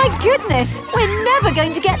 my goodness! We're never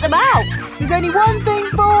going to get them out. There's only one thing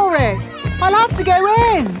for it. I'll have to go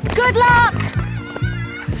in. Good luck!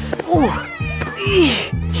 Oh.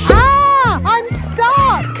 Ah! I'm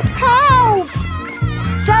stuck! Help!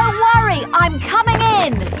 Don't worry, I'm coming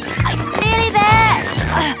in. I'm nearly there.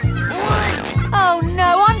 Oh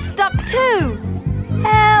no, I'm stuck too.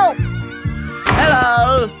 Help!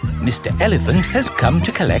 Hello! Mr. Elephant has come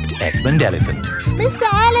to collect Edmund Elephant. Mr.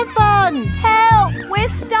 Elephant! Help! We're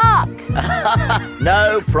stuck.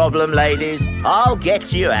 No problem, ladies. I'll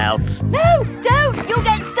get you out. No, don't! You'll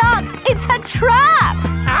get stuck. It's a trap.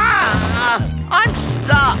 Ah! I'm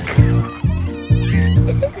stuck.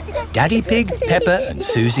 Daddy Pig, Peppa and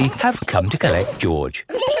Suzy have come to collect George.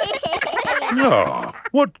 Ah,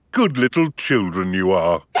 what good little children you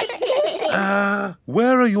are.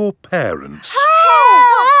 Where are your parents?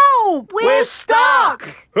 Help! We're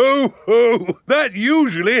stuck! Ho, ho! That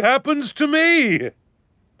usually happens to me.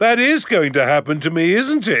 That is going to happen to me,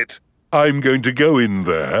 isn't it? I'm going to go in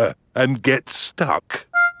there and get stuck.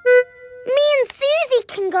 Me and Suzy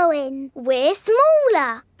can go in. We're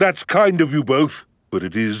smaller. That's kind of you both, but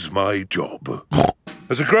it is my job.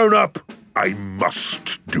 As a grown-up, I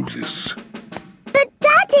must do this. But,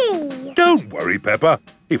 Daddy! Don't worry, Peppa.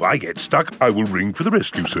 If I get stuck, I will ring for the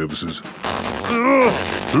rescue services.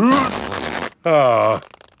 Ah,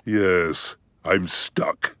 yes, I'm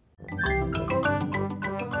stuck.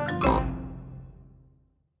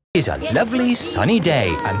 It's a lovely sunny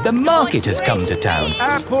day and the market has come to town.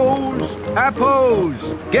 Apples!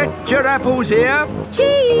 Apples! Get your apples here!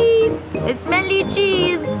 Cheese! It's smelly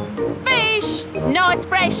cheese. Fish! Nice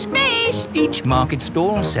fresh fish! Each market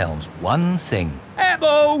stall sells one thing.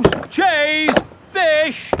 Apples! Cheese!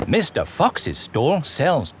 Fish! Mr. Fox's stall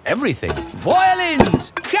sells everything.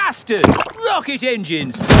 Violins! Casters! Rocket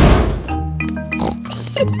engines!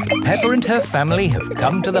 Peppa and her family have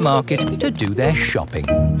come to the market to do their shopping.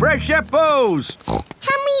 Fresh apples!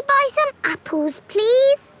 Can we buy some apples,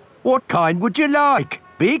 please. What kind would you like?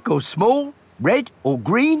 Big or small? Red or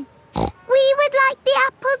green? We would like the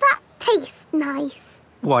apples that taste nice.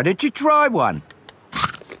 Why don't you try one?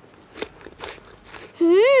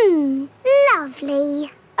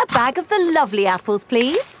 Lovely. A bag of the lovely apples,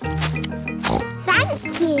 please.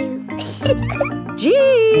 Thank you.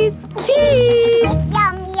 Cheese! Cheese!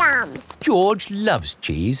 Yum, yum. George loves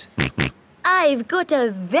cheese. I've got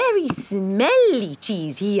a very smelly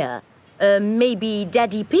cheese here. Maybe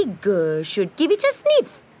Daddy Pig should give it a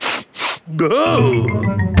sniff.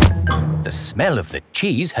 The smell of the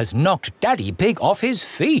cheese has knocked Daddy Pig off his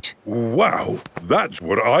feet. Wow, that's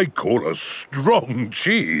what I call a strong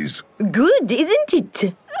cheese. Good, isn't it?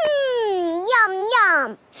 Yum,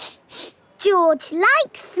 yum. George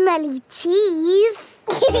likes smelly cheese.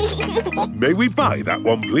 May we buy that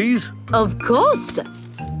one, please? Of course.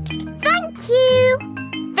 Thank you.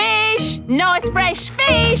 Fish! Nice fresh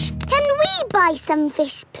fish! Can we buy some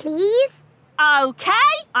fish, please? OK,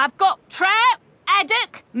 I've got trout,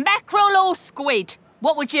 haddock, mackerel or squid.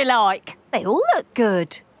 What would you like? They all look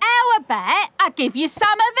good. How about I give you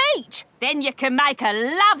some of each? Then you can make a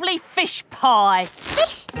lovely fish pie.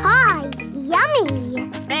 Fish pie. Yummy.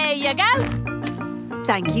 There you go.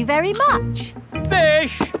 Thank you very much.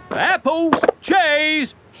 Fish, apples,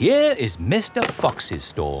 cheese. Here is Mr. Fox's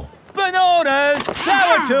store. Bananas,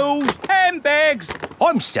 flower tools, handbags.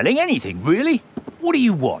 I'm selling anything, really. What do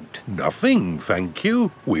you want? Nothing, thank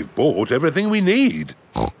you. We've bought everything we need.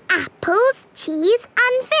 Apples, cheese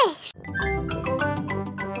and fish.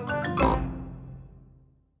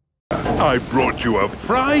 I brought you a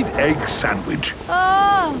fried egg sandwich.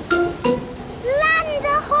 Oh! Land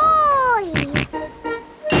ahoy!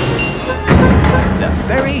 The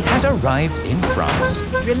ferry has arrived in France.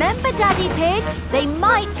 Remember, Daddy Pig? They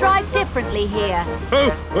might drive differently here.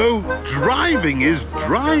 Oh, driving is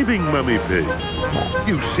driving, Mummy Pig.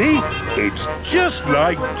 You see, it's just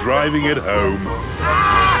like driving at home.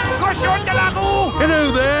 Cochon de la roue!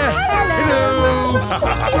 Hello there! Hello!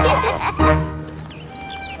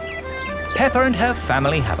 Peppa and her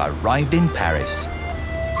family have arrived in Paris.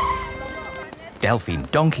 Delphine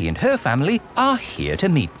Donkey and her family are here to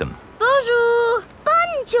meet them. Bonjour.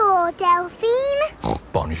 Bonjour, Delphine.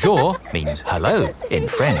 Bonjour means hello in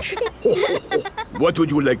French. What would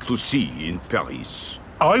you like to see in Paris?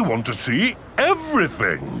 I want to see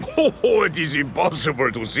everything. Oh, it is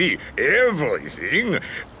impossible to see everything.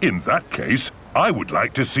 In that case, I would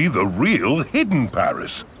like to see the real hidden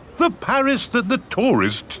Paris. The Paris that the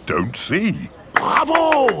tourists don't see.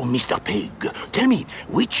 Bravo, Mr. Pig. Tell me,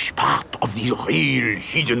 which part of the real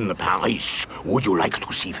hidden Paris would you like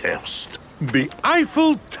to see first? The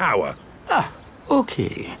Eiffel Tower. Ah,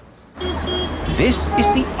 okay. This is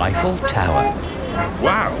the Eiffel Tower.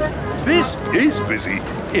 Wow, this is busy.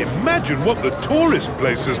 Imagine what the tourist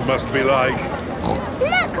places must be like.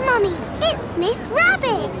 Look, Mummy, it's Miss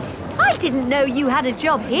Rabbit. I didn't know you had a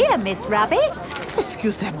job here, Miss Rabbit.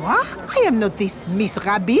 Excusez-moi, I am not this Miss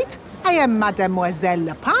Rabbit. I am Mademoiselle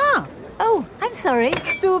Lapin. Oh, I'm sorry.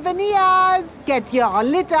 Souvenirs! Get your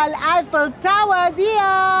little Eiffel Towers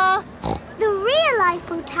here! The real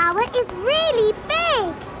Eiffel Tower is really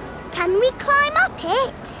big. Can we climb up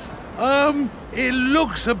it? It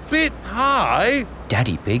looks a bit high.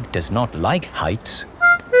 Daddy Pig does not like heights.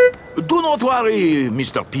 Do not worry,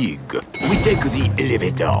 Mr. Pig. We take the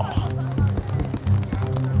elevator.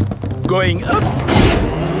 Going up.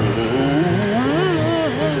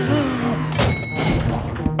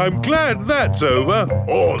 I'm glad that's over.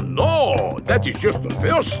 Oh, no! That is just the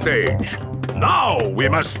first stage. Now we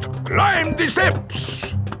must climb the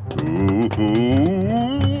steps.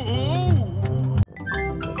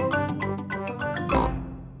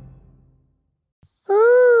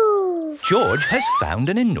 Ooh. George has found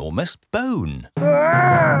an enormous bone.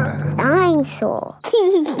 Dinosaur.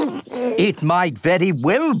 It might very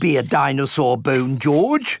well be a dinosaur bone,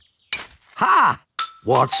 George. Ha!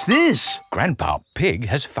 What's this? Grandpa Pig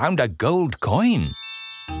has found a gold coin.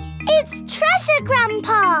 It's treasure,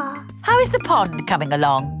 Grandpa. How is the pond coming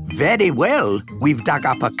along? Very well. We've dug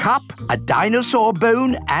up a cup, a dinosaur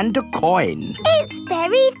bone and a coin. It's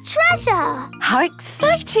buried treasure. How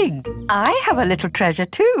exciting! I have a little treasure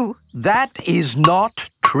too. That is not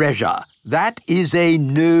treasure. That is a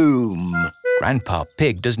gnome. Grandpa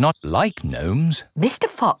Pig does not like gnomes. Mr.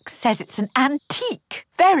 Fox says it's an antique,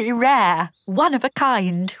 very rare, one of a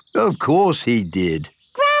kind. Of course he did.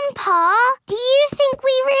 Grandpa, do you think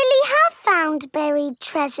we really have found buried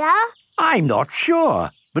treasure? I'm not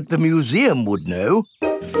sure, but the museum would know.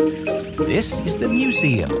 This is the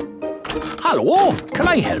museum. Hello, can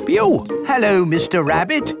I help you? Hello, Mr.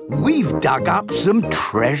 Rabbit. We've dug up some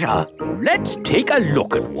treasure. Let's take a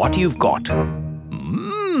look at what you've got.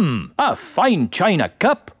 A fine china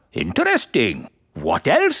cup. Interesting. What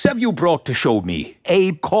else have you brought to show me?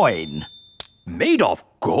 A coin. Made of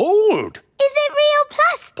gold? Is it real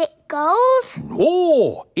plastic gold?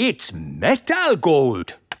 No, it's metal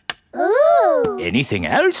gold. Ooh. Anything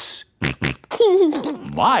else?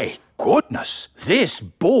 My goodness, this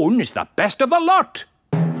bone is the best of the lot.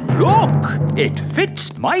 Look, it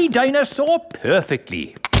fits my dinosaur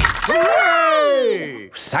perfectly. Hooray!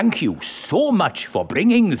 Thank you so much for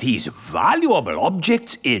bringing these valuable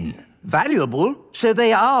objects in. Valuable? So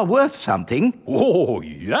they are worth something? Oh,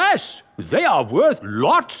 yes. They are worth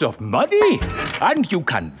lots of money. And you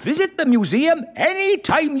can visit the museum any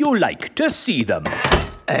time you like to see them.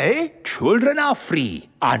 Eh? Children are free.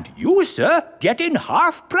 And you, sir, get in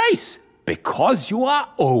half price because you are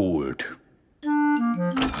old.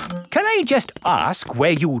 Can I just ask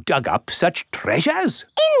where you dug up such treasures?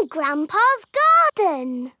 In Grandpa's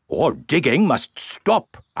garden. All digging must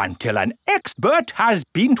stop until an expert has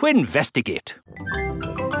been to investigate.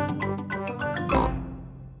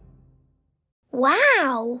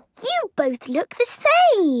 Wow, you both look the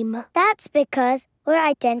same. That's because we're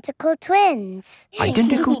identical twins.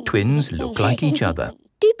 Identical twins look like each other.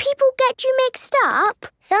 Do people get you mixed up?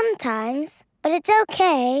 Sometimes, but it's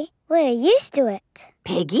okay. We're used to it.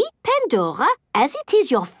 Peggy, Pandora, as it is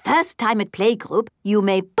your first time at playgroup, you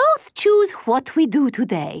may both choose what we do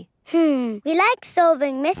today. We like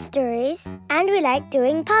solving mysteries and we like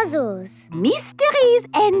doing puzzles. Mysteries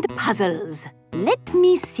and puzzles. Let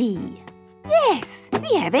me see. Yes,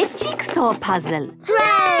 we have a jigsaw puzzle.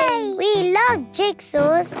 Hooray! We love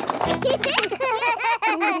jigsaws.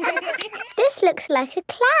 This looks like a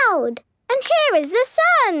cloud. And here is the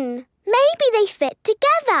sun. Maybe they fit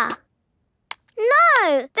together.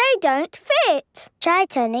 No, they don't fit. Try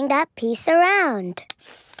turning that piece around.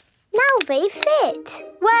 Now they fit.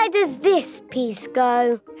 Where does this piece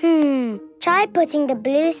go? Try putting the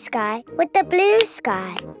blue sky with the blue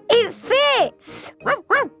sky. It fits.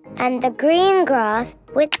 And the green grass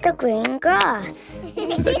with the green grass.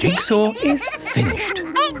 The jigsaw is finished.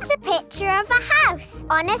 It's a picture of a house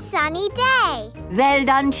on a sunny day. Well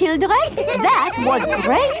done, children. That was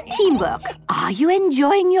great teamwork. Are you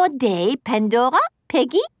enjoying your day, Pandora,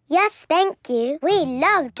 Peggy? Yes, thank you. We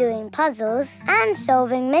love doing puzzles and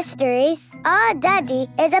solving mysteries. Our daddy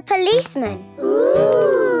is a policeman.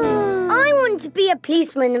 Ooh! I want to be a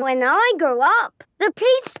policeman when I grow up. The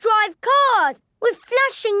police drive cars with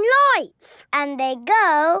flashing lights. And they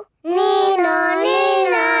go... Nina,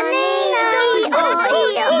 Nina, Nina,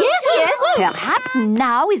 Yes. Perhaps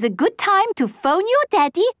now is a good time to phone your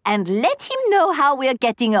daddy and let him know how we're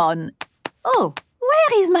getting on. Oh,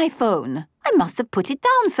 where is my phone? I must have put it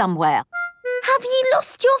down somewhere. Have you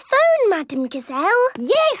lost your phone, Madame Gazelle?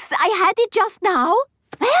 Yes, I had it just now.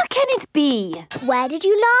 Where can it be? Where did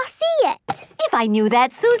you last see it? If I knew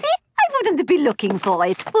that, Suzy, I wouldn't be looking for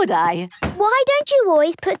it, would I? Why don't you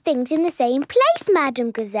always put things in the same place,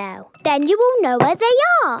 Madame Gazelle? Then you will know where they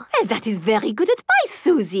are. Well, that is very good advice,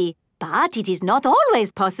 Suzy. But it is not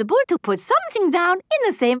always possible to put something down in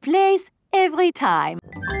the same place every time.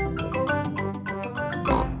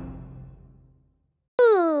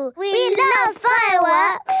 Ooh, we love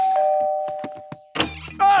fireworks.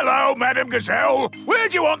 Hello, Madame Gazelle. Where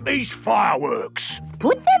do you want these fireworks?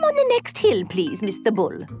 Put them on the next hill, please, Mr.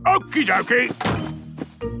 Bull. Okie dokie.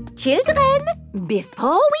 Children,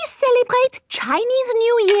 before we celebrate Chinese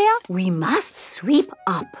New Year, we must sweep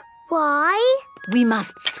up. Why? We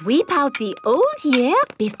must sweep out the old year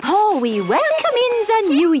before we welcome in the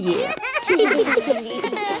new year. Finished,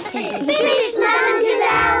 Madame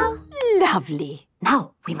Gazelle. Lovely.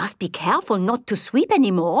 Now, we must be careful not to sweep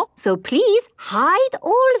anymore, so please hide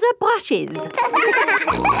all the brushes.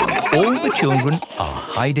 All the children are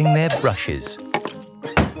hiding their brushes.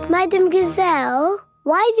 Madame Gazelle,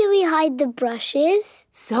 why do we hide the brushes?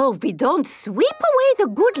 So we don't sweep away the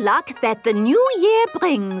good luck that the new year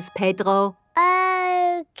brings, Pedro.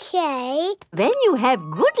 Okay. When you have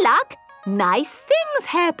good luck, nice things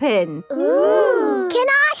happen. Ooh. Can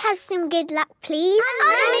I have some good luck, please?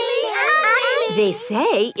 They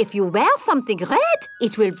say if you wear something red,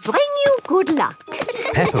 it will bring you good luck.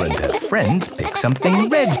 Peppa and her friends pick something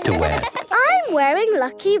red to wear. I'm wearing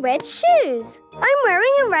lucky red shoes. I'm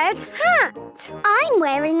wearing a red hat. I'm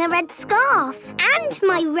wearing a red scarf and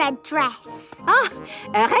my red dress. Ah,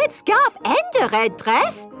 a red scarf and a red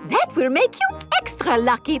dress? That will make you extra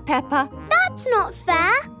lucky, Peppa. That's not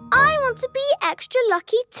fair. I want to be extra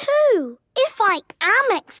lucky too. If I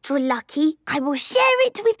am extra lucky, I will share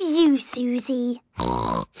it with you, Suzy.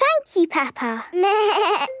 Thank you, Peppa.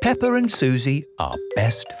 Peppa and Suzy are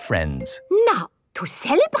best friends. Now, to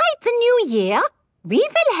celebrate the new year, we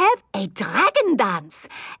will have a dragon dance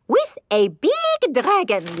with a big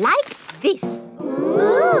dragon like this.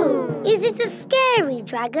 Ooh! Is it a scary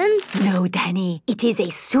dragon? No, Danny, it is a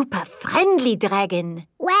super friendly dragon.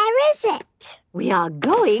 Where is it? We are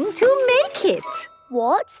going to make it.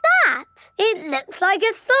 What's that? It looks like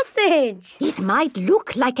a sausage. It might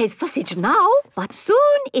look like a sausage now, but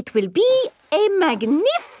soon it will be a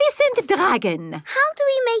magnificent dragon. How do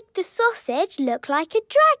we make the sausage look like a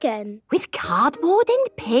dragon? With cardboard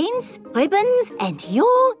and paints, ribbons, and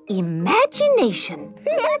your imagination.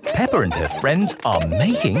 Peppa and her friends are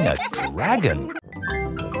making a dragon.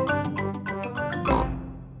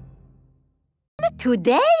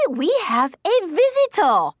 Today we have a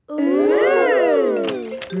visitor.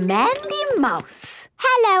 Ooh! Mandy Mouse.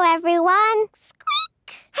 Hello, everyone.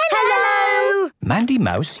 Squeak. Hello. Mandy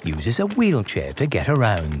Mouse uses a wheelchair to get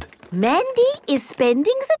around. Mandy is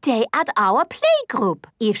spending the day at our playgroup.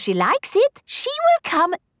 If she likes it, she will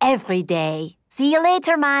come every day. See you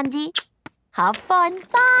later, Mandy. Have fun.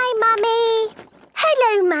 Bye, Mummy.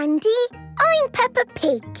 Hello, Mandy. I'm Peppa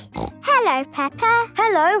Pig. Hello, Peppa.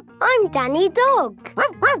 Hello, I'm Danny Dog.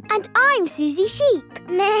 And I'm Suzy Sheep.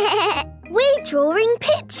 We're drawing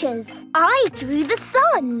pictures. I drew the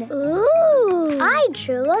sun. Ooh. I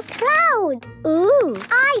drew a cloud. Ooh.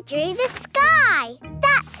 I drew the sky.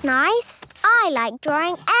 That's nice. I like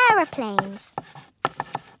drawing aeroplanes.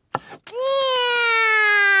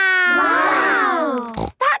 Wow!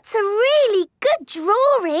 That's a really good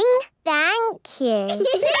drawing. Thank you.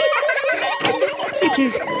 It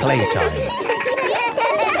is playtime.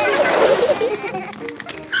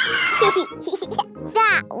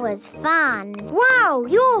 That was fun. Wow,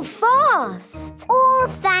 you're fast. All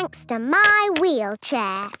thanks to my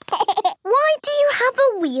wheelchair. Why do you have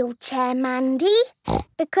a wheelchair, Mandy?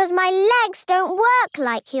 Because my legs don't work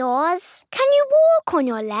like yours. Can you walk on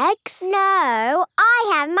your legs? No,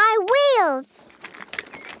 I have my wheels.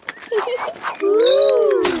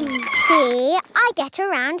 Ooh. See, I get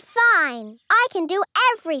around fine. I can do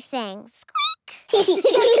everything. Squeak!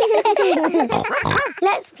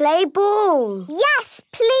 Let's play ball. Yes,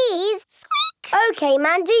 please. Squeak! OK,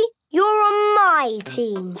 Mandy, you're on my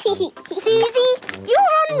team. Suzy,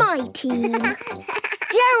 you're on my team.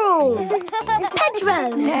 Gerald, Pedro,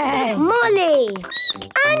 Molly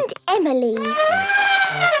and Emily.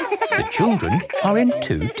 The children are in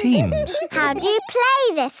 2 teams. How do you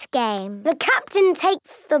play this game? The captain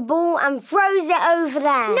takes the ball and throws it over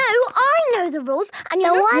there. No, I know the rules, and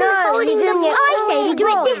you're not holding the ball. I say we do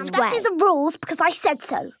it this way. That is the rules because I said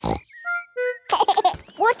so.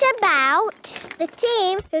 What about the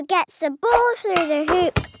team who gets the ball through the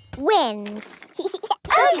hoop wins?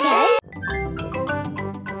 OK.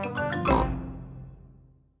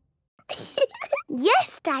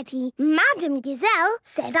 Yes, Daddy. Madame Gazelle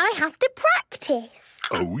said I have to practice.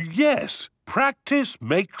 Oh, yes. Practice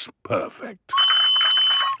makes perfect.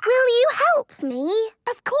 Will you help me?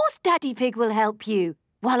 Of course Daddy Pig will help you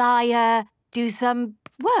while I, do some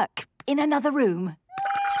work in another room.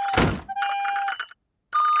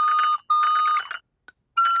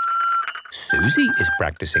 Suzy is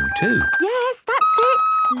practicing too. Yes, that's it.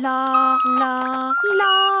 La, la,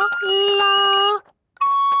 la, la.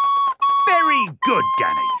 Very good,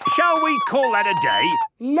 Danny. Shall we call that a day?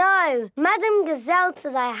 No. Madame Gazelle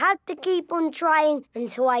said I had to keep on trying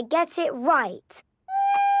until I get it right.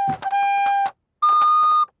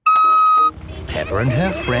 Peppa and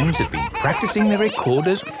her friends have been practicing their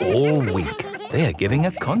recorders all week. They are giving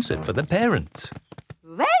a concert for the parents.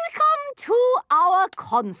 Welcome to our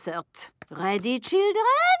concert. Ready, children?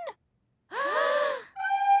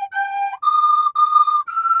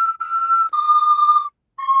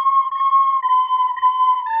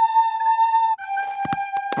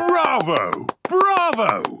 Bravo!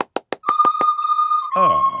 Bravo!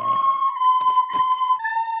 Ah.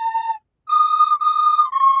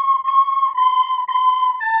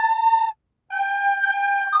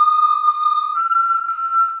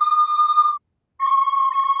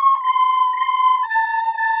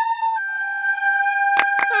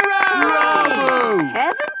 Bravo!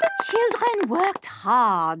 Haven't the children worked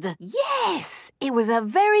hard? Yes, it was a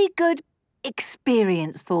very good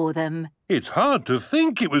experience for them. It's hard to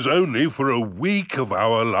think it was only for a week of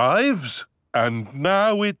our lives. And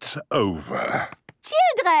now it's over.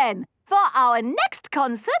 Children, for our next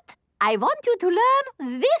concert, I want you to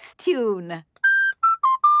learn this tune.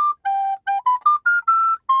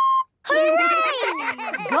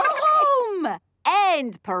 Hooray! Go home!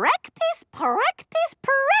 mind. Practice, practice,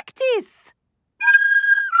 practice.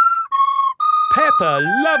 Peppa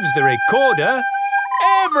loves the recorder.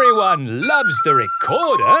 Everyone loves the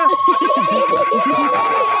recorder.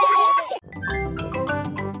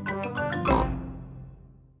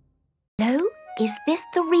 Hello, is this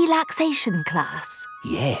the relaxation class?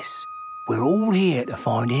 Yes, we're all here to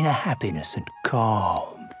find inner happiness and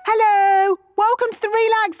calm. Hello, welcome to the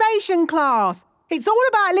relaxation class. It's all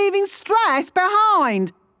about leaving stress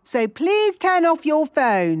behind. So please turn off your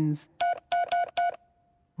phones.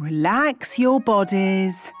 Relax your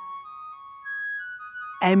bodies.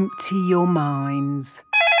 Empty your minds.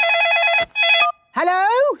 Hello,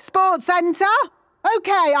 Sports Centre?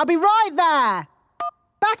 OK, I'll be right there.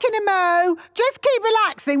 Back in a mo. Just keep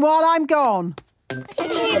relaxing while I'm gone.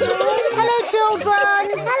 Hello,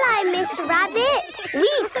 children. Hello, Miss Rabbit.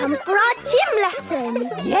 We've come for our gym lesson.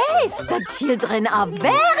 Yes, the children are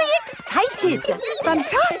very excited.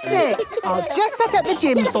 Fantastic. I'll just set up the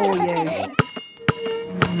gym for you.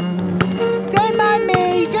 Don't mind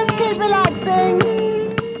me. Just keep relaxing.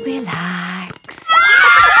 Relax.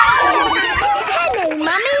 Hello,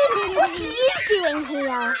 Mummy. What are you doing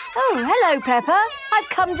here? Oh, hello, Peppa. I've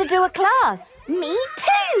come to do a class. Me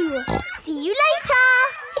too. See you later.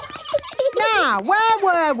 Now, where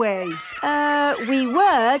were we? We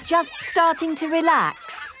were just starting to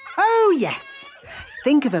relax. Oh, yes.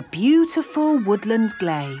 Think of a beautiful woodland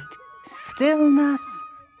glade. Stillness,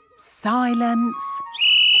 silence.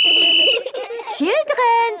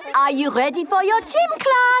 Children, are you ready for your gym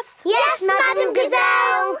class? Yes, Madam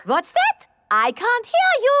Gazelle. What's that? I can't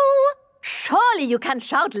hear you. Surely you can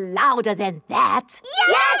shout louder than that.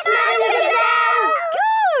 Yes, Madam Gazelle.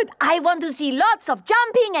 Good. I want to see lots of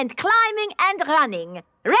jumping and climbing and running.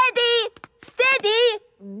 Ready, steady,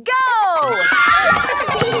 go!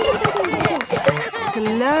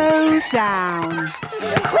 Slow down.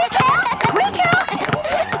 Quicker, quicker.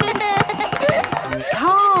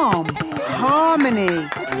 Calm. Harmony.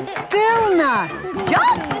 Stillness.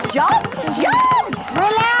 Jump, jump, jump.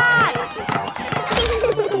 Relax.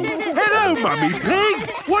 Hello, Mummy Pig.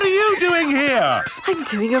 What are you doing here? I'm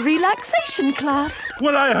doing a relaxation class.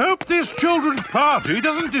 Well, I hope this children's party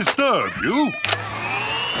doesn't disturb you.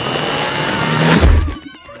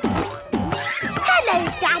 Hello,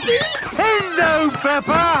 Daddy. Hello,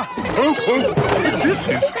 Peppa. Oh, this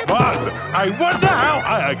is fun. I wonder how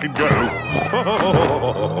high I can go.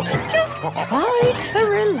 Just try to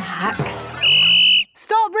relax.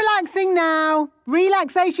 Stop relaxing now.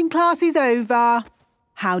 Relaxation class is over.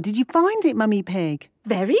 How did you find it, Mummy Pig?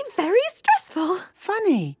 Very, very stressful.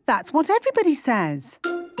 Funny. That's what everybody says.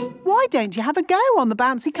 Why don't you have a go on the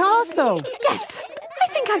bouncy castle? Yes, I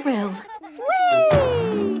think I will.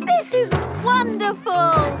 Whee! This is wonderful.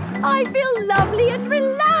 I feel lovely and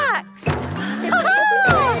relaxed.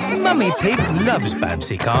 Mummy Pig loves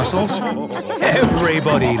bouncy castles.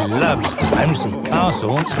 Everybody loves bouncy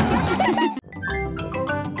castles.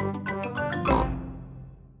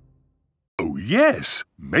 Oh, yes.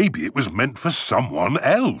 Maybe it was meant for someone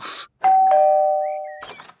else.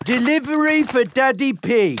 Delivery for Daddy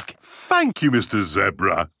Pig. Thank you, Mr.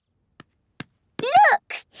 Zebra.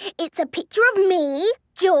 Look! It's a picture of me,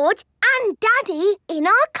 George and Daddy in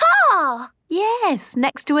our car. Yes,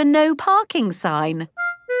 next to a no parking sign.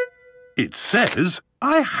 It says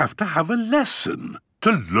I have to have a lesson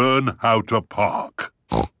to learn how to park.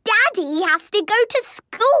 Daddy has to go to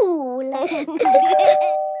school.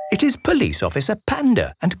 It is Police Officer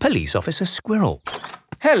Panda and Police Officer Squirrel.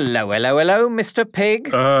 Hello, hello, hello, Mr.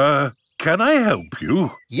 Pig. Can I help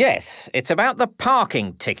you? Yes, it's about the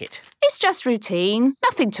parking ticket. It's just routine.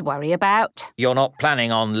 Nothing to worry about. You're not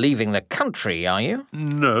planning on leaving the country, are you?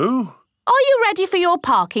 No. Are you ready for your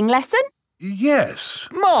parking lesson? Yes.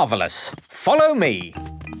 Marvellous. Follow me.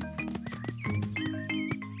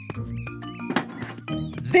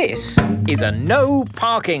 This is a no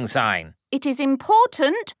parking sign. It is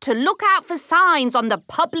important to look out for signs on the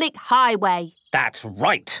public highway. That's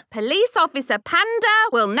right. Police Officer Panda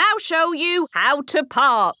will now show you how to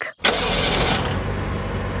park.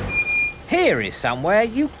 Here is somewhere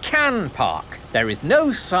you can park. There is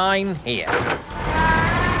no sign here.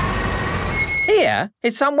 Here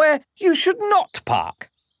is somewhere you should not park.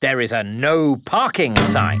 There is a no parking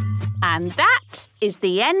sign. And that is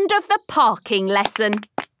the end of the parking lesson.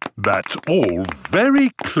 That's all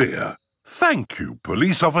very clear. Thank you,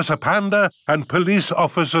 Police Officer Panda and Police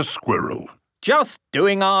Officer Squirrel. Just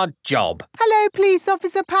doing our job. Hello, Police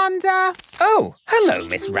Officer Panda. Oh, hello,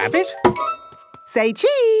 Miss Rabbit. Say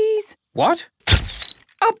cheese. What?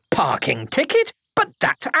 A parking ticket? But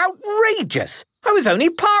that's outrageous. I was only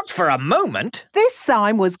parked for a moment. This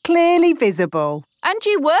sign was clearly visible. And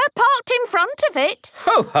you were parked in front of it.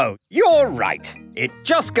 Ho ho, you're right. It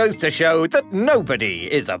just goes to show that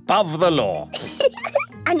nobody is above the law.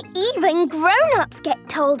 And even grown-ups get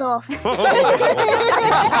told off.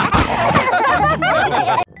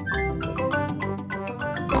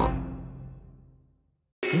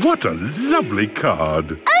 What a lovely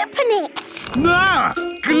card. Open it! Ah!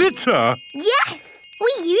 Glitter! Yes!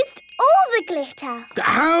 We used all the glitter.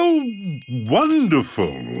 How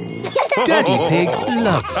wonderful! Daddy Pig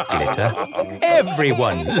loves glitter.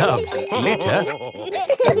 Everyone loves glitter.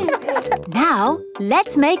 Now,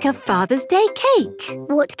 let's make a Father's Day cake.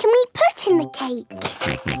 What can we put in the cake?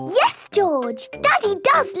 Yes, George. Daddy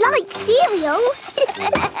does like cereal.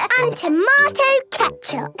 And tomato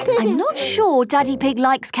ketchup. I'm not sure Daddy Pig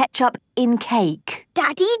likes ketchup in cake.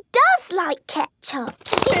 Daddy does like ketchup.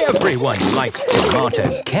 Everyone likes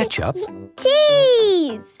tomato ketchup.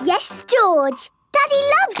 Cheese! Yes, George. Daddy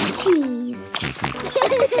loves cheese.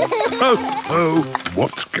 Oh,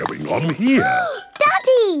 what's going on here?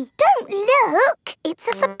 Daddy, don't look. It's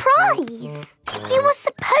a surprise. You were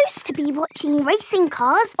supposed to be watching racing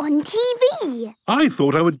cars on TV. I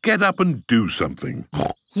thought I would get up and do something.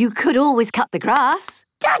 You could always cut the grass.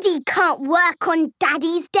 Daddy can't work on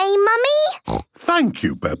Daddy's Day, Mummy. Thank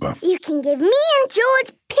you, Peppa. You can give me and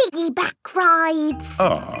George piggyback rides.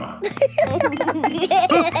 Ah.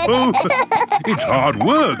 It's hard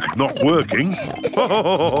work, not working.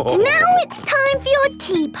 Now it's time for your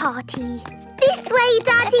tea party. This way,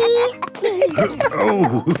 Daddy.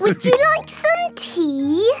 Would you like some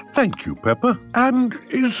tea? Thank you, Peppa. And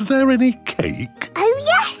is there any cake? Oh,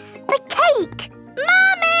 yes, the cake.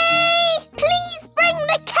 Mummy! Please bring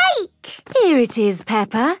the cake. Here it is,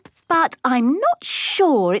 Peppa. But I'm not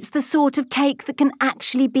sure it's the sort of cake that can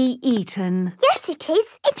actually be eaten. Yes, it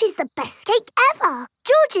is. It is the best cake ever.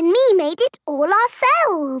 George and me made it all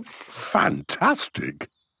ourselves. Fantastic.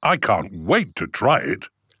 I can't wait to try it.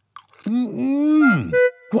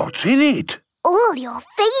 What's in it? All your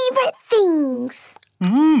favourite things.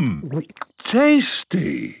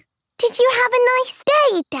 Tasty. Did you have a nice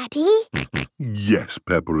day, Daddy? Yes,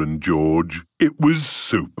 Peppa and George. It was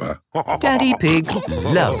super. Daddy Pig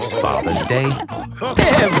loves Father's Day.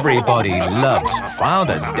 Everybody loves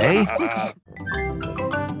Father's Day.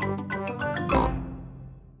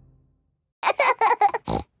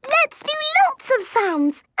 Let's do lots of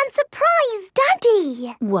sounds and surprise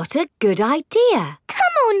Daddy. What a good idea.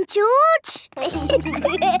 Come on, George.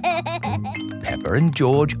 Peppa and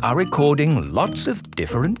George are recording lots of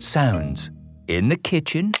different sounds. In the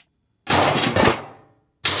kitchen,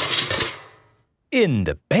 in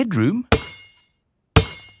the bedroom,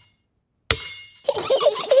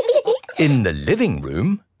 in the living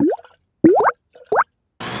room,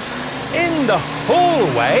 in the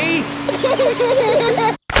hallway,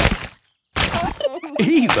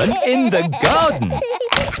 even in the garden.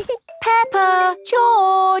 Peppa,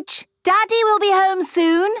 George, Daddy will be home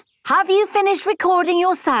soon. Have you finished recording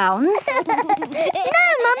your sounds? No,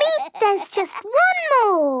 Mummy. There's just one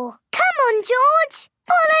more. Come on, George.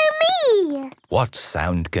 Follow me. What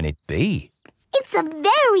sound can it be? It's a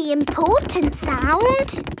very important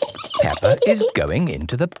sound. Peppa is going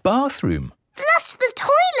into the bathroom. Flush the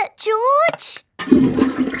toilet, George.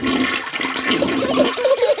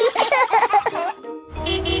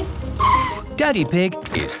 Daddy Pig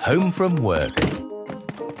is home from work.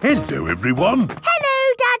 Hello, everyone.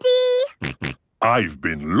 Hello, Daddy. I've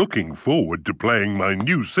been looking forward to playing my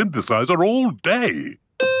new synthesizer all day.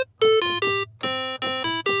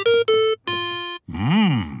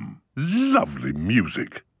 Lovely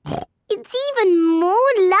music. It's even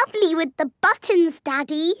more lovely with the buttons,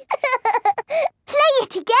 Daddy. Play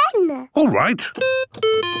it again. All right.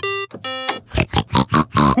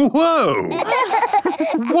 Whoa!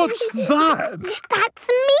 What's that? That's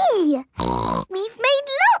me. We've made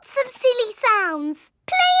lots of silly sounds.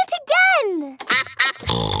 Play it again.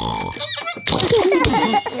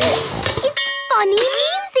 It's funny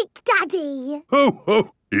music, Daddy.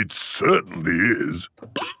 Oh, it certainly is.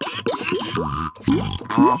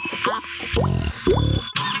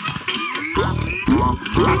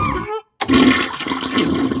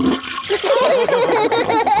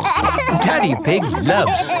 Daddy Pig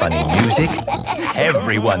loves funny music.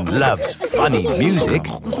 Everyone loves funny music.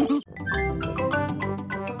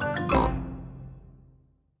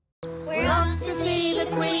 We're off to see the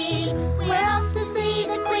Queen. We're off to see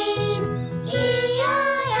the Queen.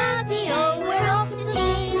 E-I-R-T-O. We're off to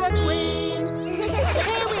see the Queen.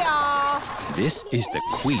 Here we are. This is the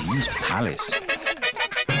Queen's palace.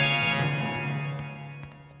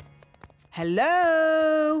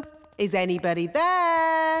 Hello? Is anybody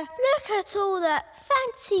there? Look at all that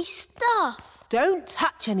fancy stuff. Don't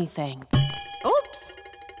touch anything. Oops.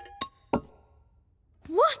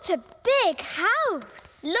 What a big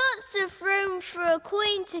house! Lots of room for a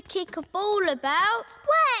queen to kick a ball about.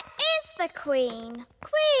 Where is the queen?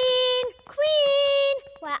 Queen! Queen!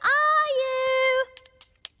 Where are you?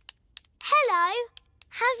 Hello.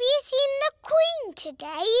 Have you seen the queen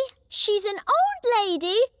today? She's an old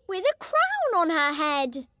lady with a crown on her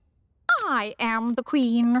head. I am the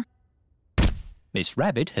queen. Miss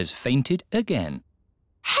Rabbit has fainted again.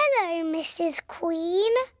 Hello, Mrs.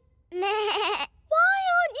 Queen. Why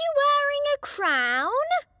aren't you wearing a crown?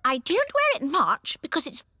 I don't wear it much because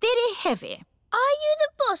it's very heavy. Are you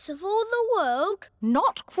the boss of all the world?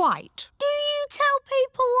 Not quite. Do you tell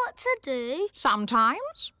people what to do?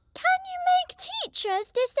 Sometimes. Can you make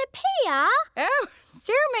teachers disappear? Oh,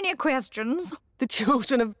 so many questions. The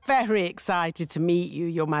children are very excited to meet you,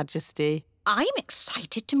 Your Majesty. I'm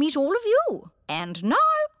excited to meet all of you. And now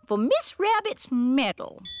for Miss Rabbit's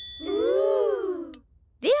medal. Ooh.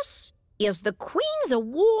 This is the Queen's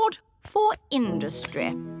Award for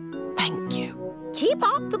Industry. Thank you. Keep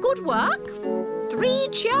up the good work. 3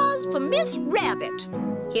 cheers for Miss Rabbit.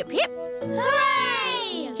 Hip, hip.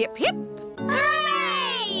 Hooray! Hip, hip.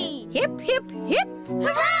 Hooray! Hip, hip, hip.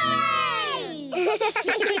 Hooray!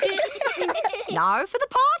 Now for the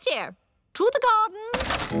party. To the garden.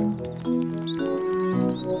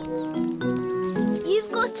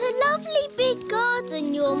 You've got a lovely big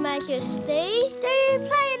garden, Your Majesty. Do you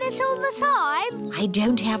play in it all the time? I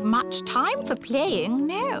don't have much time for playing,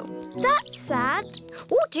 no. That's sad.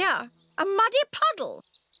 Oh dear, a muddy puddle.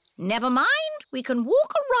 Never mind, we can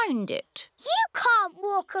walk around it. You can't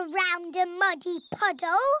walk around a muddy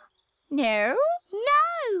puddle. No?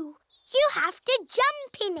 No, you have to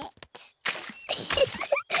jump in it.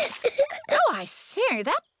 Oh, I see,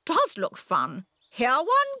 that does look fun. Here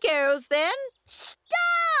one goes then.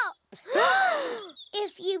 Stop!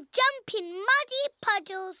 If you jump in muddy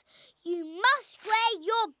puddles, you must wear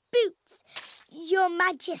your boots, Your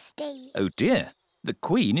Majesty. Oh dear, the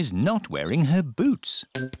Queen is not wearing her boots.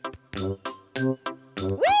 Whee!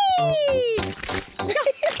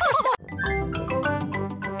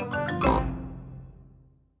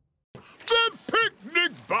 The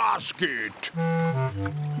picnic basket!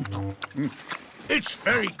 It's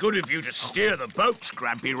very good of you to steer the boat,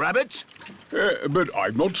 Grampy Rabbit. But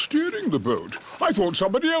I'm not steering the boat. I thought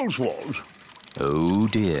somebody else was. Oh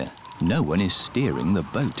dear, no one is steering the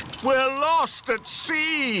boat. We're lost at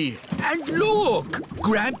sea. And look!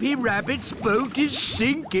 Grampy Rabbit's boat is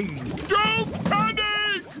sinking. Don't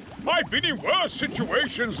panic! I've been in worse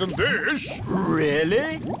situations than this.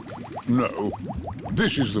 Really? No,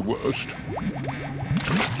 this is the worst.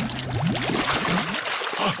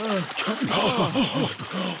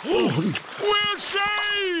 We're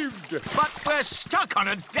saved! But we're stuck on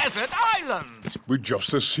a desert island. With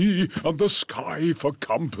just the sea and the sky for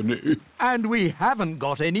company. And we haven't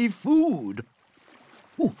got any food.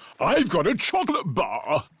 Ooh, I've got a chocolate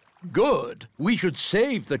bar. Good. We should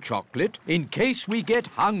save the chocolate in case we get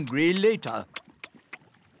hungry later.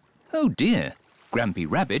 Oh dear, Grampy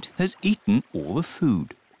Rabbit has eaten all the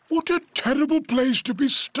food. What a terrible place to be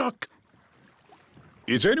stuck.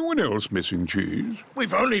 Is anyone else missing cheese?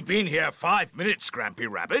 We've only been here 5 minutes, Grampy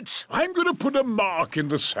Rabbit. I'm going to put a mark in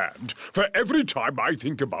the sand for every time I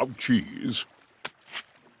think about cheese.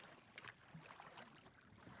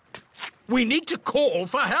 We need to call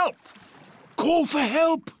for help. Call for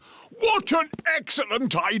help? What an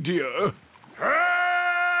excellent idea!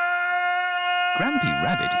 Grampy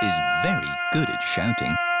Rabbit is very good at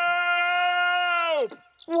shouting. Help!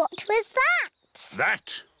 What was that?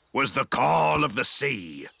 That was the call of the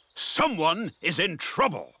sea. Someone is in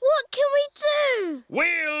trouble. What can we do?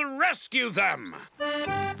 We'll rescue them.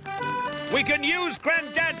 We can use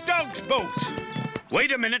Grandad Dog's boat.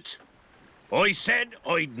 Wait a minute. I said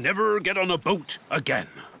I'd never get on a boat again.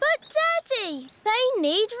 But, Daddy, they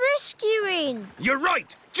need rescuing. You're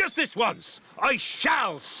right. Just this once. I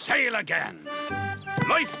shall sail again.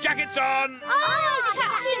 Life jackets on. Aye,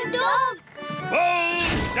 Captain Dog. Full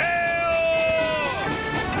sail!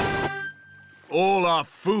 All our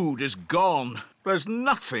food is gone. There's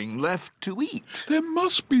nothing left to eat. There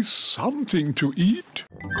must be something to eat.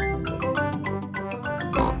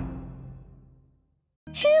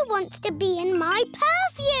 Who wants to be in my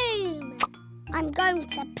perfume? I'm going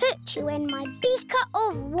to put you in my beaker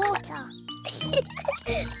of water.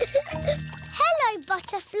 Hello,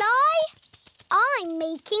 butterfly. I'm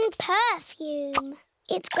making perfume.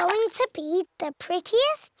 It's going to be the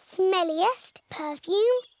prettiest, smelliest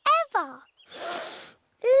perfume ever.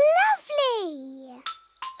 Lovely!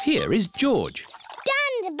 Here is George.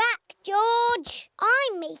 Stand back, George,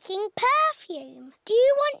 I'm making perfume. Do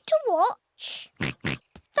you want to watch?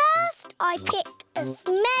 First, I pick a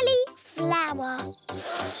smelly flower.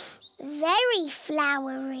 Very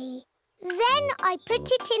flowery. Then I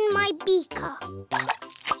put it in my beaker.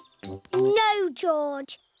 No,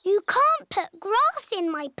 George, you can't put grass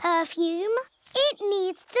in my perfume. It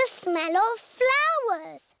needs the smell of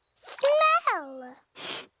flowers. Smell.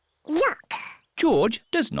 Yuck. George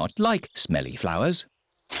does not like smelly flowers.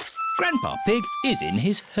 Grandpa Pig is in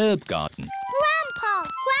his herb garden.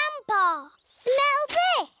 Grandpa, smell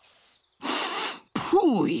this.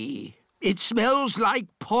 Pooey! It smells like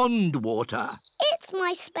pond water. It's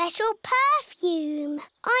my special perfume.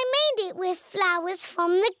 I made it with flowers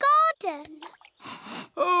from the garden.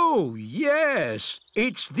 Oh, yes.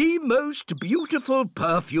 It's the most beautiful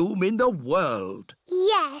perfume in the world.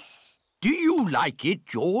 Yes. Do you like it,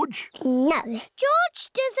 George? No.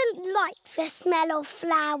 George doesn't like the smell of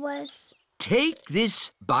flowers. Take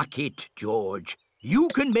this bucket, George. You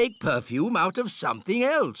can make perfume out of something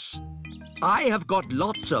else. I have got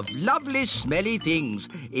lots of lovely smelly things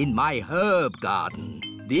in my herb garden.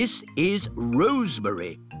 This is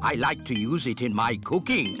rosemary. I like to use it in my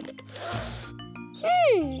cooking.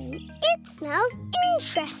 It smells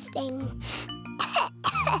interesting.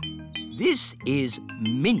 This is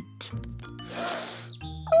mint.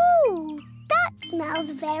 Ooh, that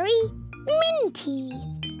smells very minty.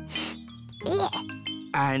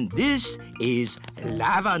 And this is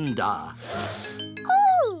lavender.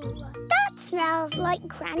 Ooh, that smells like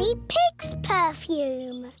Granny Pig's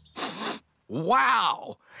perfume.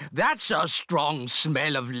 Wow! That's a strong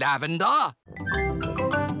smell of lavender.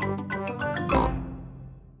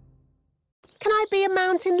 Can I be a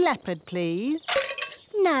mountain leopard, please?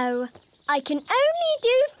 No, I can only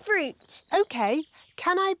do fruit. OK.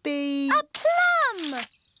 Can I be... A plum!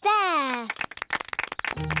 There.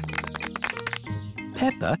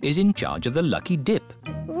 Peppa is in charge of the lucky dip.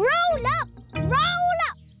 Roll up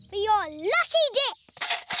for your lucky dip.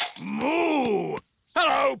 Moo!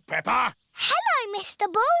 Hello, Peppa. Hello, Mr.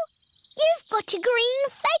 Bull. You've got a green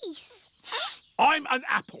face. I'm an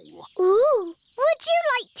apple. Ooh, would you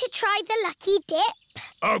like to try the lucky dip?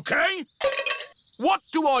 OK. What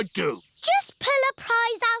do I do? Just pull a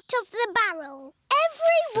prize out of the barrel.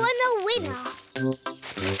 Everyone a winner.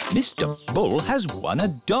 Mr. Bull has won a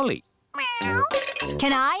dolly. Meow.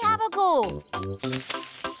 Can I have a go?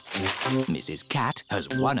 Mrs. Cat has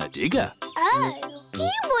won a digger. Oh, do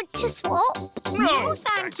you want to swap? No,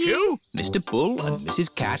 thank you. Mr. Bull and Mrs.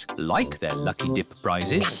 Cat like their lucky dip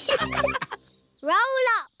prizes. Roll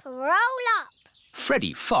up.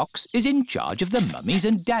 Freddie Fox is in charge of the mummies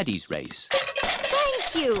and daddies race.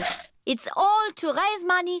 Thank you. It's all to raise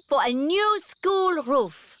money for a new school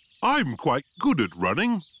roof. I'm quite good at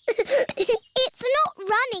running. It's not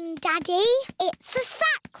running, Daddy. It's a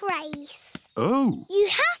sack race. Oh. You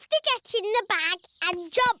have to get in the bag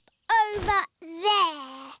and jump over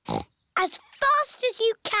there. As fast as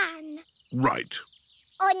you can. Right.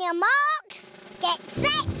 On your marks, get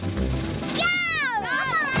set, go!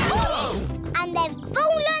 Oh. And they've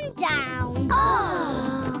fallen down.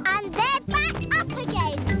 Oh. And they're back up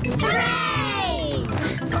again. Hooray!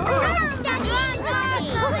 Come on, Daddy!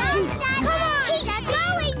 Come on, Daddy! Keep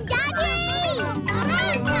going, Daddy! Come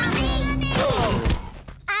on, Daddy!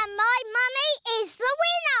 And my mummy is the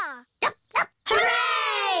winner!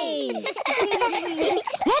 Hooray!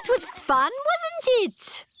 That was fun, wasn't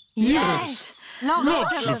it? Yes.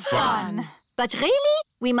 Lots of fun. But really,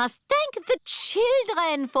 we must thank the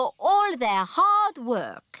children for all their hard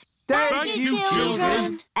work. Thank you,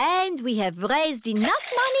 children. And we have raised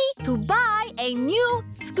enough money to buy a new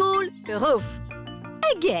school roof.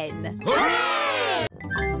 Again. Hooray!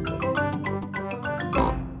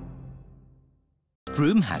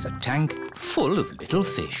 Room has a tank full of little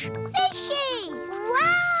fish. Fishy!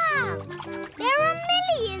 Wow! There are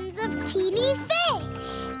millions of teeny fish.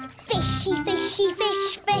 Fishy, fishy,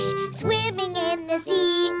 fish, fish, swimming in the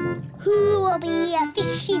sea. Who will be a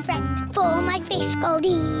fishy friend for my fish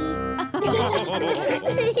Goldie?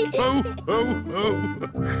 Ho, ho,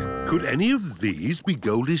 ho. Could any of these be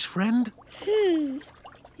Goldie's friend?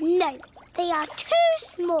 No, they are too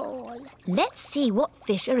small. Let's see what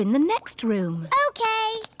fish are in the next room. OK.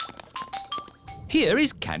 Here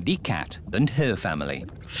is Candy Cat and her family.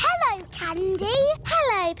 Hello, Candy.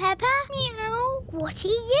 Hello, Peppa. Meow. What are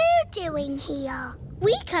you doing here?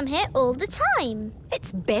 We come here all the time.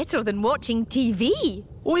 It's better than watching TV.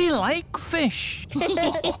 We like fish.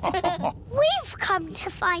 We've come to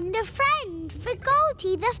find a friend for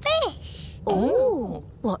Goldie the fish. Oh,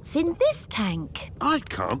 what's in this tank? I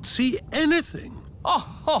can't see anything.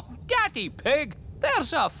 Oh, Daddy Pig,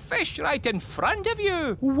 There's a fish right in front of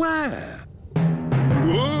you. Where?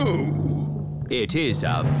 Whoa! It is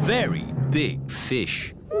a very big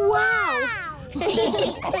fish. Wow!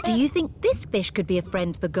 Do you think this fish could be a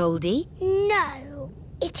friend for Goldie? No,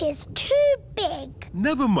 it is too big.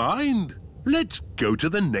 Never mind. Let's go to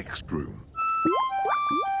the next room.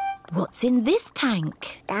 What's in this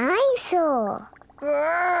tank? Dinosaur.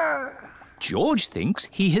 George thinks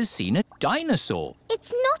he has seen a dinosaur.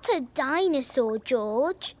 It's not a dinosaur,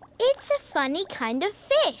 George. It's a funny kind of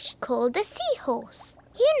fish called a seahorse.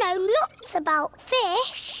 You know lots about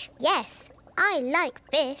fish. Yes, I like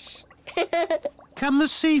fish. Can the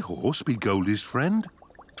seahorse be Goldie's friend?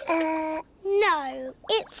 No.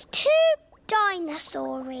 It's too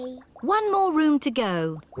dinosaur-y. One more room to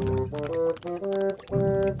go.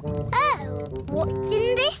 Oh, what's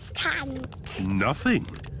in this tank? Nothing.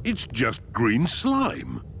 It's just green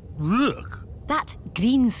slime. Look. That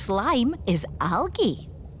green slime is algae.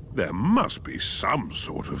 There must be some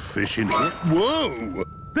sort of fish in here. Whoa!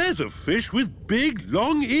 There's a fish with big,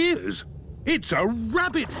 long ears. It's a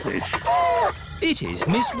rabbit fish. It is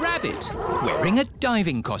Miss Rabbit, wearing a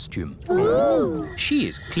diving costume. Ooh. She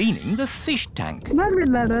is cleaning the fish tank.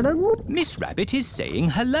 Miss Rabbit is saying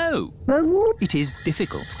hello. It is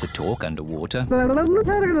difficult to talk underwater.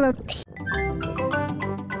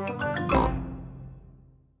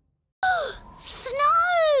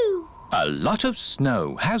 Snow! A lot of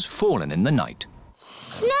snow has fallen in the night.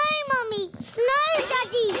 Snow, Mummy! Snow,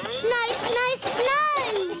 Daddy! Snow, snow, snow!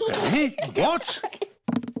 Eh? What?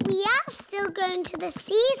 We are still going to the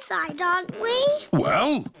seaside, aren't we?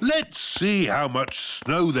 Well, let's see how much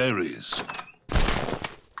snow there is.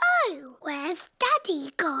 Oh, where's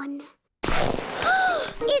Daddy gone?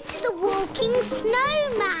 It's a walking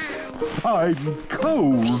snowman. I'm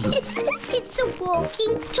cold. It's a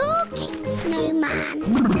walking, talking snowman.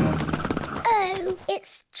 Oh,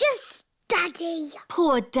 it's just Daddy.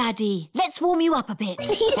 Poor Daddy. Let's warm you up a bit.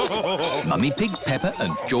 Mummy Pig, Peppa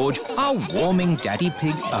and George are warming Daddy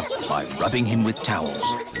Pig up by rubbing him with towels.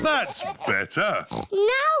 That's better.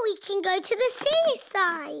 Now we can go to the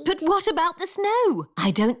seaside. But what about the snow?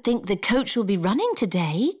 I don't think the coach will be running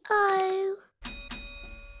today. Oh.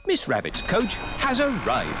 Miss Rabbit's coach has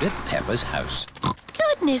arrived at Peppa's house.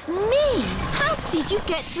 Goodness me! How did you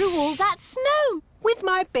get through all that snow? With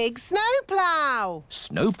my big snowplow.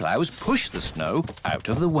 Snowplows push the snow out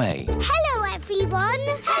of the way. Hello, everyone.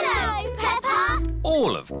 Hello, Peppa.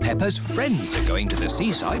 All of Peppa's friends are going to the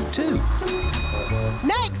seaside too.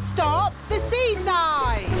 Next stop, the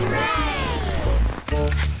seaside. Hooray!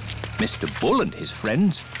 Mr. Bull and his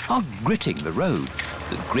friends are gritting the road.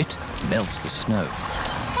 The grit melts the snow.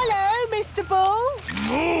 Hello, Mr. Bull.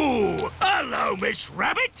 Moo! Hello, Miss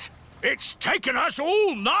Rabbit. It's taken us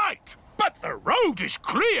all night, but the road is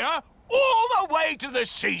clear all the way to the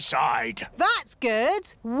seaside. That's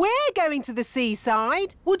good. We're going to the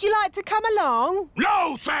seaside. Would you like to come along?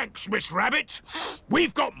 No, thanks, Miss Rabbit.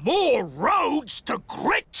 We've got more roads to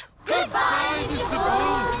grit. Goodbye, Mr.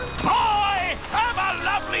 Bull. Bye! Have a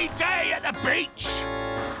lovely day at the beach.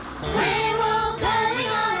 We're all going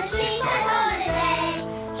on a seaside holiday.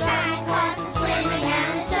 Sandcastles swimming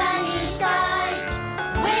and the sunny skies.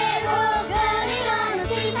 We're all going on a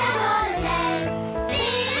seaside holiday.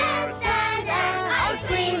 Sea and sand and ice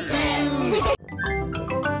cream too.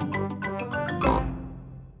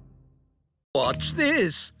 What's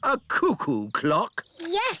this? A cuckoo clock?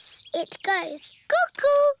 Yes, it goes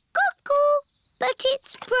cuckoo, cuckoo, but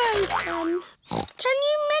it's broken. Can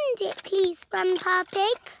you mend it, please, Grandpa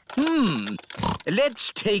Pig?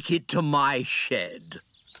 Let's take it to my shed.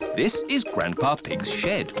 This is Grandpa Pig's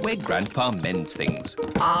shed, where Grandpa mends things.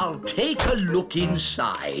 I'll take a look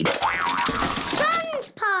inside.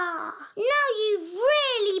 Grandpa! Now you've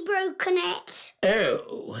really broken it.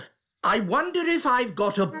 Oh, I wonder if I've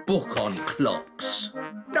got a book on clocks.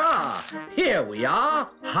 Ah, here we are.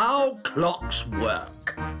 How clocks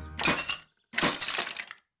work.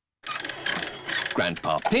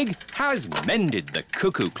 Grandpa Pig has mended the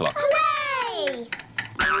cuckoo clock. Hooray!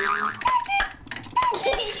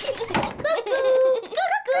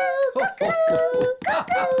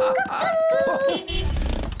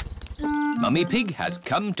 Mummy Pig has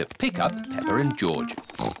come to pick up Peppa and George.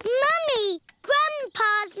 Mummy,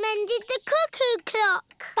 Grandpa's mended the cuckoo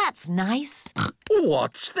clock. That's nice.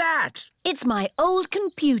 What's that? It's my old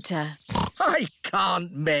computer. I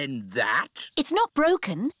can't mend that. It's not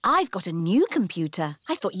broken. I've got a new computer.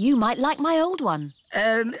 I thought you might like my old one.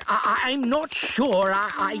 I'm not sure.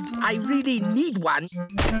 I really need one.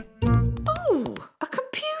 Oh, a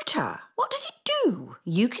computer. What does it do?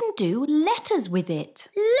 You can do letters with it.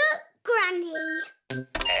 Look, Granny.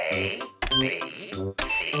 A,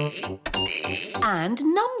 And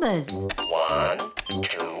numbers. 1,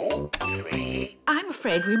 2, 3. I'm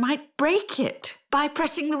afraid we might break it by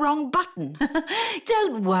pressing the wrong button.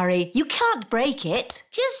 Don't worry, you can't break it.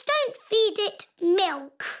 Just don't feed it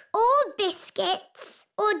milk or biscuits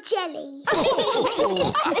or jelly.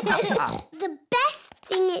 The best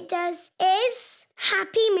thing it does is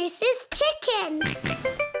Happy Mrs. Chicken.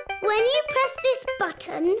 When you press this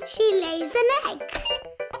button, she lays an egg.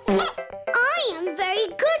 I am very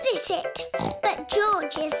good at it, but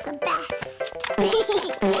George is the best.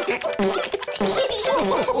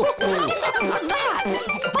 That's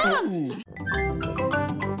fun!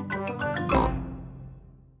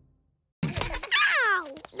 Ow!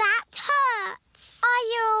 That hurts. Are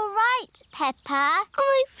you all right, Peppa?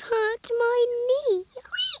 I've hurt my knee.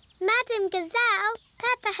 Madam Gazelle,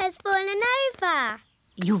 Peppa has fallen over.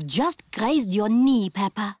 You've just grazed your knee,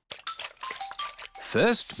 Peppa.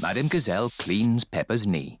 First, Madame Gazelle cleans Peppa's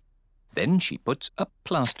knee. Then she puts a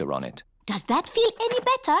plaster on it. Does that feel any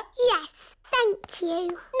better? Yes, thank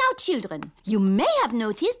you. Now, children, you may have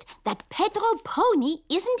noticed that Pedro Pony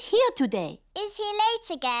isn't here today. Is he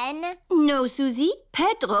late again? No, Suzy.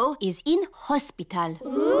 Pedro is in hospital.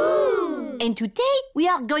 Ooh. And today we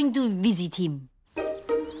are going to visit him.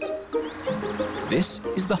 This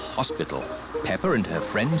is the hospital. Peppa and her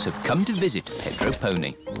friends have come to visit Pedro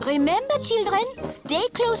Pony. Remember, children, stay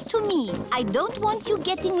close to me. I don't want you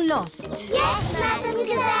getting lost. Yes, Madam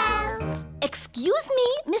Gazelle. Excuse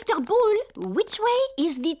me, Mr. Bull. Which way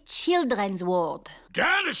is the children's ward?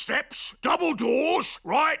 Down the steps, double doors,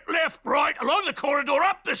 right, along the corridor,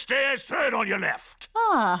 up the stairs, third on your left.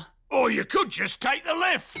 Ah. Or you could just take the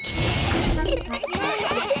lift.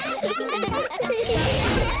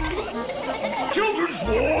 Children's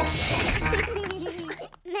ward.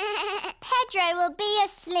 Pedro will be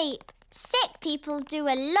asleep. Sick people do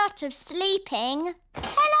a lot of sleeping.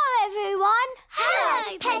 Hello, everyone.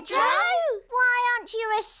 Hello, Pedro. Why aren't you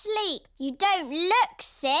asleep? You don't look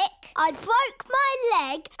sick. I broke my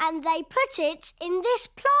leg and they put it in this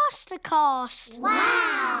plaster cast.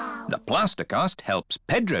 Wow. The plaster cast helps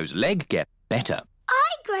Pedro's leg get better.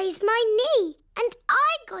 I grazed my knee and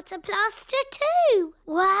I got a plaster too.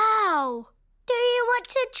 Wow. Do you want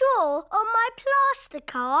to draw on my plaster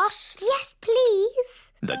cast? Yes,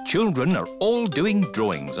 please. The children are all doing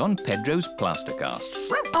drawings on Pedro's plaster cast.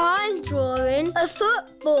 I'm drawing a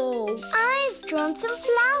football. I've drawn some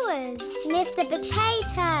flowers. Mr.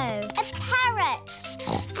 Potato. A parrot.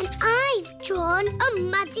 And I've drawn a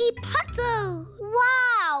muddy puddle.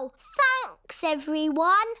 Wow! Thanks,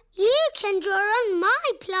 everyone. You can draw on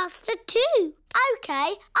my plaster too. OK,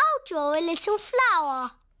 I'll draw a little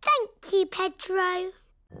flower. Thank you, Pedro.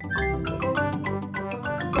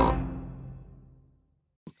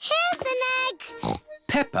 Here's an egg.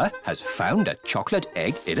 Peppa has found a chocolate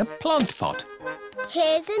egg in a plant pot.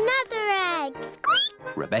 Here's another egg.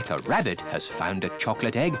 Rebecca Rabbit has found a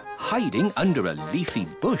chocolate egg hiding under a leafy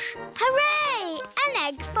bush. Hooray! An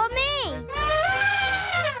egg for me.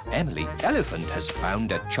 Emily Elephant has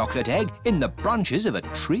found a chocolate egg in the branches of a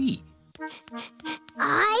tree.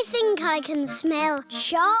 I think I can smell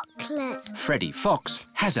chocolate. Freddy Fox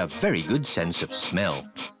has a very good sense of smell.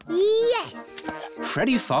 Yes.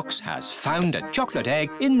 Freddy Fox has found a chocolate egg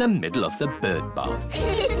in the middle of the bird bath.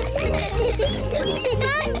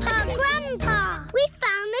 Grandpa, we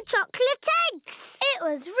found the chocolate eggs. It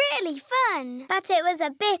was really fun, but it was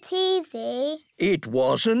a bit easy. It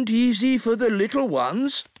wasn't easy for the little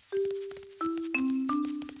ones.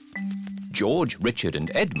 George, Richard and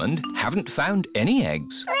Edmund haven't found any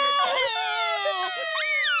eggs.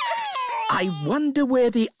 I wonder where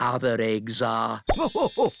the other eggs are.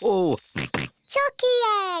 Chocky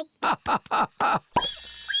egg.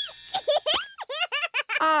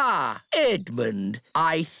 Ah, Edmund,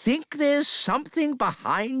 I think there's something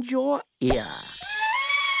behind your ear.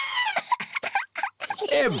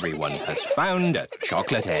 Everyone has found a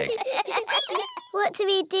chocolate egg. What do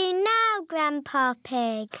we do now, Grandpa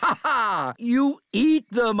Pig? Ha ha! You eat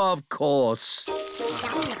them, of course.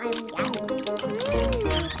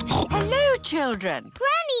 Hello, children.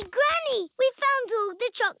 Granny, we found all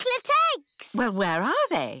the chocolate eggs. Well, where are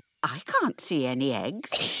they? I can't see any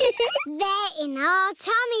eggs. They're in our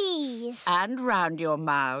tummies. And round your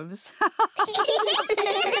mouths.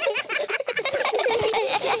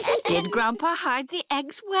 Did Grandpa hide the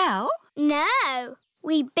eggs well? No.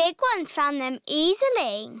 We big ones found them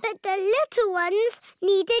easily. But the little ones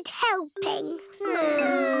needed helping.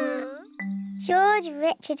 George,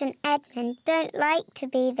 Richard and Edmund don't like to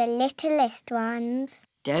be the littlest ones.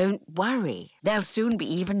 Don't worry. There'll soon be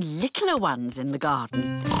even littler ones in the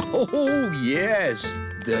garden. Oh, yes,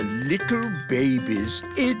 the little babies.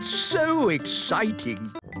 It's so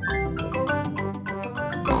exciting.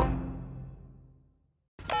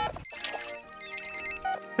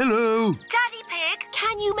 Hello. Daddy Pig,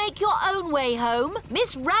 can you make your own way home?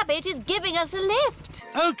 Miss Rabbit is giving us a lift.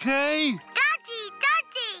 OK. Daddy,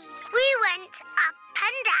 we went up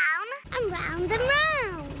and down and round and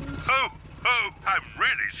round. Oh, I'm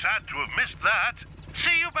really sad to have missed that.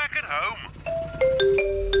 See you back at home.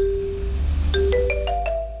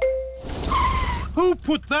 Who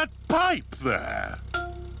put that pipe there?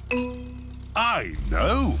 I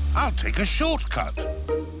know. I'll take a shortcut.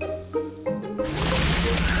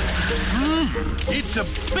 It's a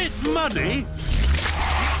bit muddy.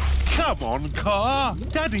 Come on, car.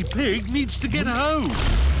 Daddy Pig needs to get home.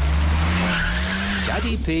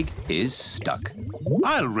 Daddy Pig is stuck.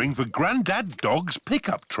 I'll ring for Grandad Dog's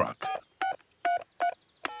pickup truck.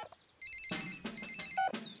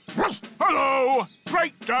 Hello!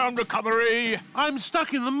 Breakdown recovery! I'm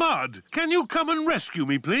stuck in the mud. Can you come and rescue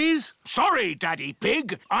me, please? Sorry, Daddy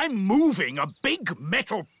Pig. I'm moving a big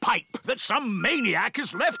metal pipe that some maniac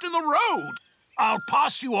has left in the road. I'll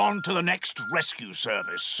pass you on to the next rescue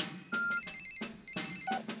service.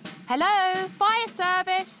 Hello, fire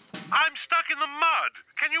service. I'm stuck in the mud.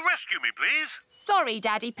 Can you rescue me, please? Sorry,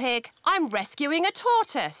 Daddy Pig. I'm rescuing a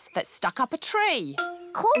tortoise that's stuck up a tree.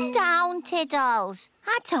 Calm down, Tiddles.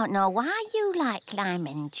 I don't know why you like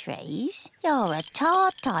climbing trees. You're a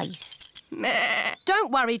tortoise. Meh.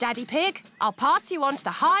 Don't worry, Daddy Pig. I'll pass you on to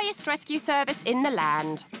the highest rescue service in the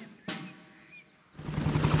land.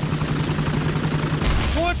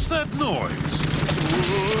 What's that noise?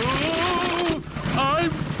 Whoa!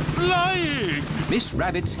 I'm flying! Miss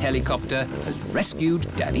Rabbit's helicopter has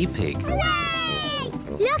rescued Daddy Pig. Hooray!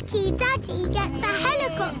 Lucky Daddy gets a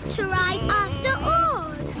helicopter ride after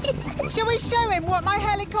all. Shall we show him what my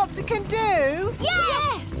helicopter can do?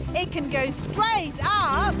 Yes! It can go straight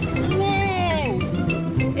up. Whoa!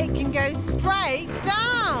 It can go straight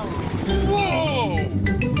down. Whoa!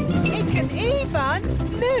 It can even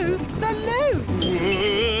loop the loop.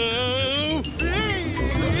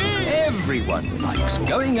 Everyone likes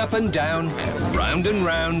going up and down and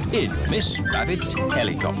round in Miss Rabbit's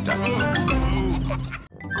helicopter.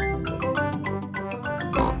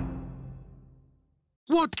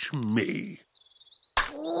 Watch me.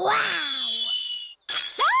 Wow!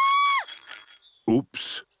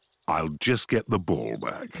 Oops. I'll just get the ball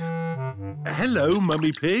back. Hello,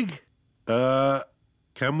 Mummy Pig.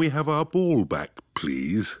 Can we have our ball back,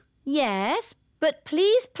 please? Yes, but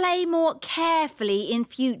please play more carefully in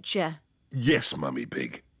future. Yes, Mummy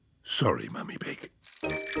Pig. Sorry, Mummy Pig.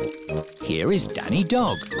 Here is Danny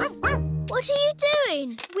Dog. What are you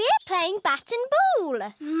doing? We're playing bat and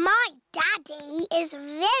ball. My daddy is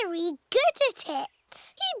very good at it.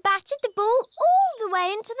 He batted the ball all the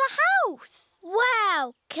way into the house.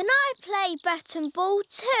 Wow, can I play bat and ball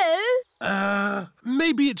too?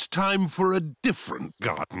 Maybe it's time for a different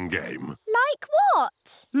garden game. Like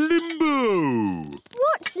what? Limbo!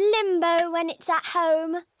 What's limbo when it's at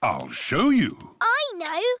home? I'll show you. I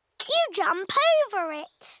know. You jump over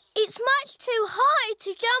it. It's much too high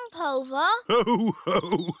to jump over. Ho,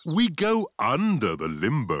 ho! We go under the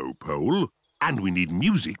limbo pole, and we need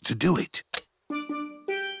music to do it.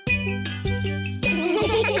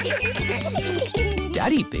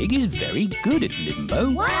 Daddy Pig is very good at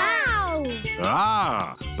limbo. Wow!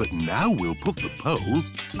 Ah, but now we'll put the pole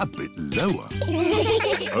a bit lower.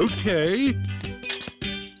 OK.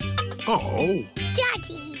 Oh.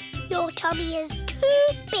 Daddy, your tummy is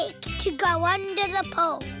too big to go under the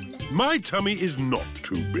pole. My tummy is not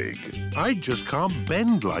too big. I just can't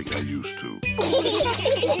bend like I used to.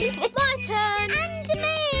 My turn.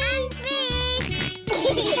 And me.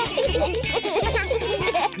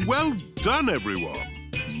 Well done, everyone.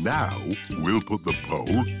 Now we'll put the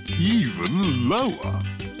pole even lower.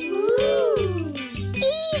 Ooh.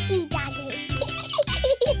 Easy, Daddy.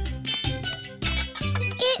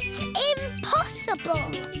 It's impossible.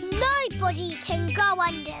 Nobody can go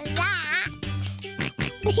under that.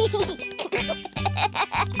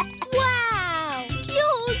 Wow!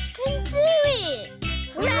 George can do it!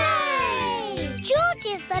 Hooray! George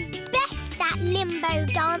is the best at limbo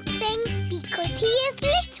dancing because he is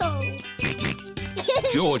little.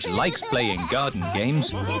 George likes playing garden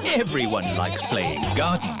games. Everyone likes playing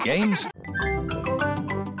garden games.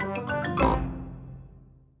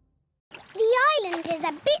 The island is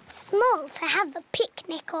a bit small to have a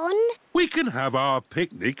picnic on. We can have our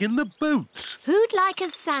picnic in the boats. Who'd like a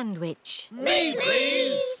sandwich? Me,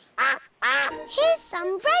 please. Here's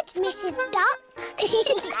some bread, Mrs. Duck.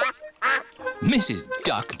 Mrs.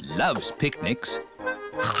 Duck loves picnics.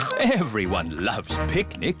 Everyone loves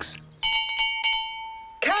picnics.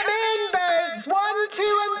 Come in, boats 1,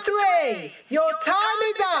 2 and 3. Your time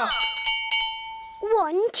is up.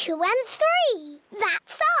 1, 2 and 3.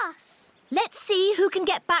 That's us. Let's see who can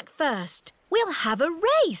get back first. We'll have a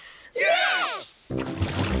race. Yes!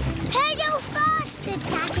 Pedal faster,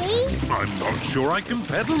 Daddy. I'm not sure I can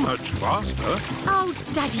pedal much faster. Oh,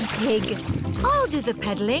 Daddy Pig. I'll do the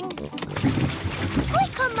pedalling.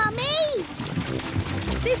 Quicker, Mummy.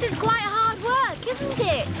 This is quite hard work, isn't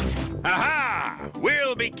it? Aha!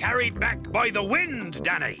 We'll be carried back by the wind,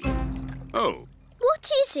 Danny. Oh,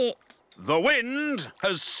 What is it? the wind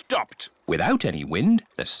has stopped. Without any wind,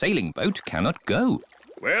 the sailing boat cannot go.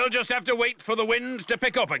 We'll just have to wait for the wind to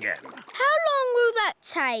pick up again. How long will that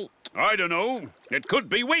take? I don't know. It could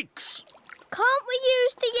be weeks. Can't we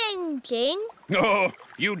use the engine? Oh,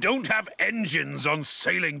 you don't have engines on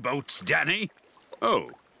sailing boats, Danny.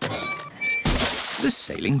 Oh. The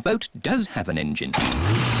sailing boat does have an engine.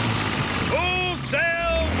 Full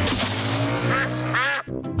sail!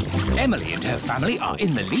 Emily and her family are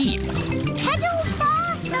in the lead. Pedal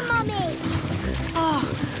faster, Mummy.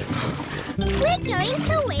 We're going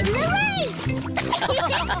to win the race.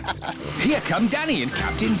 Here come Danny and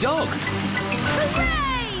Captain Dog.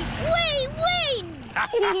 Hooray! We win!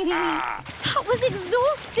 That was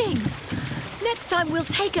exhausting. Next time we'll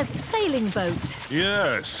take a sailing boat.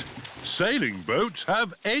 Yes, sailing boats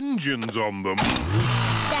have engines on them.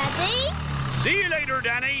 Daddy? See you later,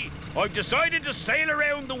 Danny. I've decided to sail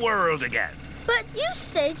around the world again. But you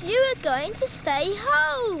said you were going to stay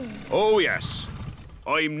home. Oh, yes.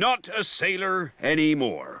 I'm not a sailor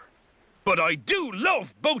anymore. But I do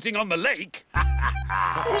love boating on the lake.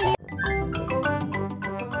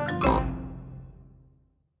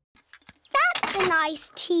 That's a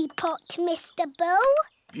nice teapot, Mr. Bull.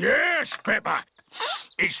 Yes, Peppa.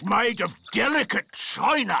 It's made of delicate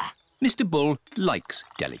china. Mr. Bull likes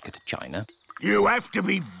delicate china. You have to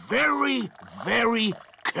be very, very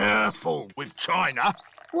careful with china.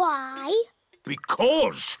 Why?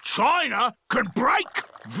 Because china can break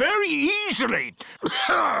very easily.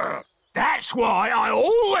 That's why I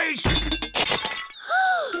always...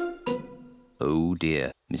 Oh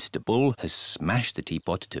dear, Mr. Bull has smashed the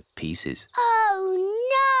teapot to pieces.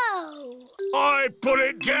 Oh, no! I put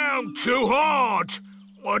it down too hard.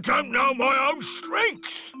 I don't know my own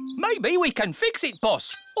strength. Maybe we can fix it,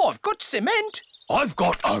 boss. I've got cement. I've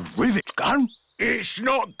got a rivet gun. It's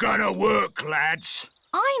not gonna work, lads.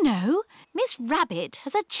 I know. Miss Rabbit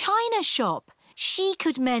has a china shop. She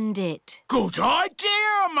could mend it. Good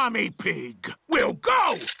idea, Mummy Pig. We'll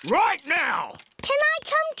go right now. Can I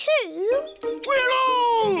come too? We'll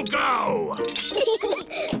all go.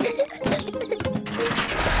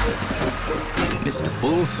 Mr.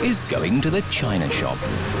 Bull is going to the china shop.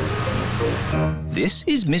 This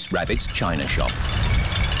is Miss Rabbit's china shop.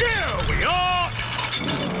 Here we are.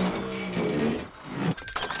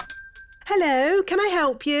 Hello, can I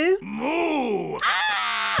help you? Moo!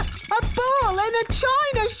 A bull in a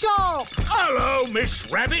china shop! Hello, Miss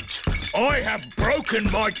Rabbit. I have broken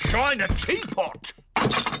my china teapot.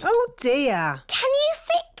 Oh, dear. Can you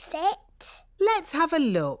fix it? Let's have a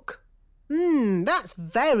look. That's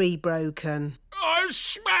very broken. I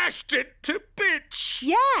smashed it to bits.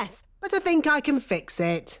 Yes, but I think I can fix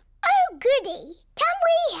it. Oh, goody. Can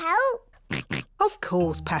we help? Of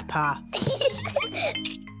course, Peppa.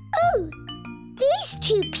 Oh, these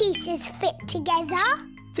two pieces fit together.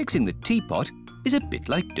 Fixing the teapot is a bit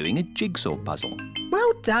like doing a jigsaw puzzle.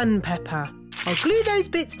 Well done, Peppa. I'll glue those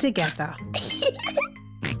bits together.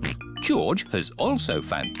 George has also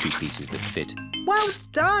found two pieces that fit. Well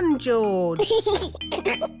done, George.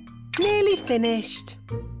 Nearly finished.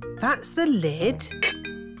 That's the lid.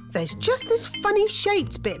 There's just this funny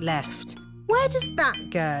shaped bit left. Where does that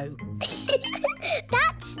go?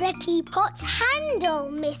 That's the teapot's handle,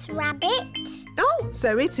 Miss Rabbit. Oh,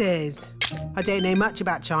 so it is. I don't know much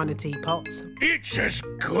about china teapots. It's as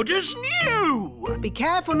good as new. Be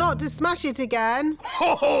careful not to smash it again.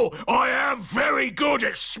 Oh, I am very good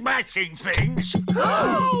at smashing things.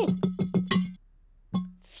 Oh!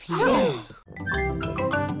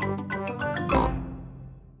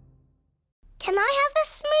 Can I have a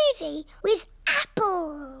smoothie with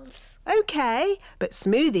apples? OK, but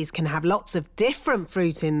smoothies can have lots of different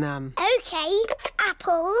fruit in them. OK,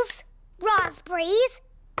 apples, raspberries,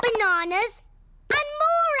 bananas and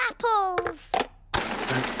more apples.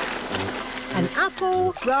 An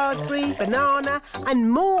apple, raspberry, banana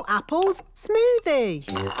and more apples smoothie.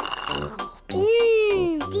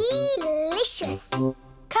 Delicious.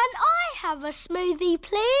 Can I have a smoothie,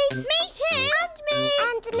 please? Me too. And me.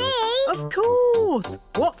 And me. Of course.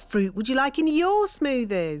 What fruit would you like in your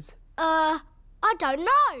smoothies? I don't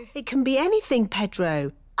know. It can be anything,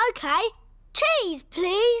 Pedro. OK. Cheese,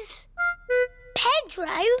 please. Pedro,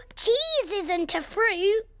 cheese isn't a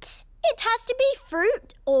fruit. It has to be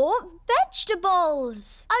fruit or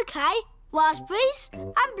vegetables. OK. Raspberries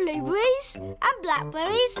and blueberries and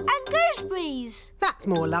blackberries and gooseberries. That's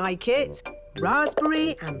more like it.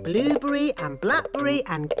 Raspberry and blueberry and blackberry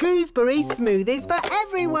and gooseberry smoothies for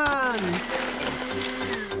everyone.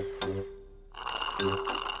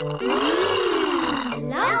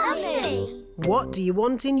 Lovely. What do you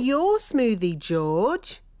want in your smoothie,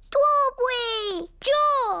 George? Strawberry.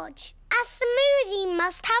 George, a smoothie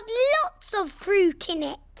must have lots of fruit in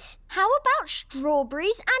it. How about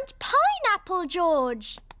strawberries and pineapple,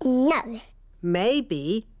 George? No.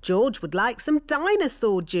 Maybe George would like some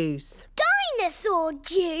dinosaur juice. Dinosaur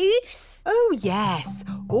juice? Oh, yes.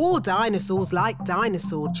 All dinosaurs like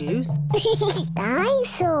dinosaur juice.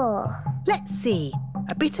 Dinosaur. Let's see.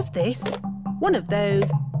 A bit of this, one of those,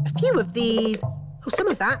 a few of these, oh, some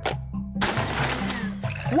of that.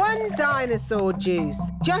 One dinosaur juice,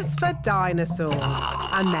 just for dinosaurs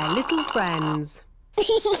and their little friends.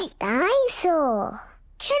 Dinosaur.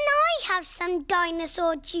 Can I have some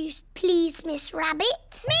dinosaur juice, please, Miss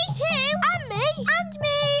Rabbit? Me too. And me. And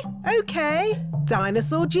me. OK,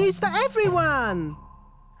 dinosaur juice for everyone.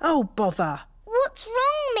 Oh, bother. What's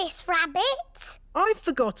wrong, Miss Rabbit? I've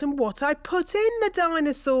forgotten what I put in the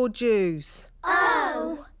dinosaur juice.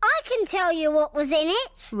 Oh, I can tell you what was in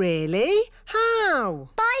it. Really? How?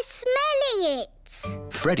 By smelling it.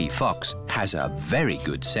 Freddy Fox has a very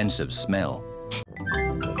good sense of smell.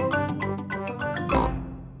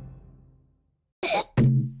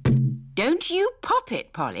 Don't you pop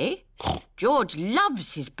it, Polly. George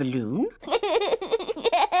loves his balloon.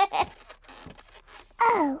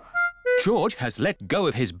 Oh. George has let go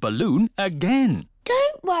of his balloon again.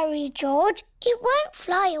 Don't worry, George. It won't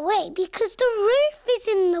fly away because the roof is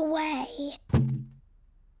in the way.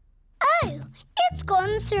 Oh, it's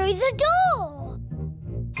gone through the door.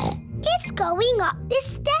 It's going up the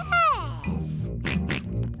stairs.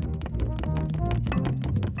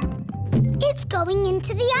 It's going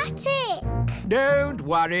into the attic. Don't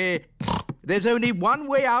worry. There's only one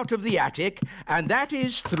way out of the attic, and that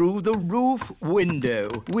is through the roof window,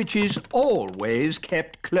 which is always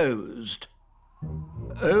kept closed.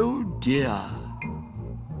 Oh, dear.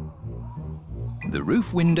 The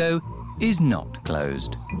roof window is not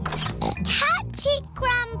closed. Catch it,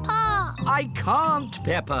 Grandpa. I can't,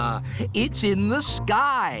 Peppa. It's in the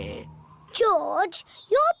sky. George,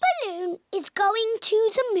 your balloon is going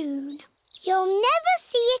to the moon. You'll never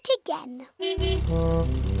see it again.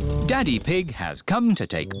 Daddy Pig has come to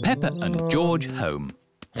take Peppa and George home.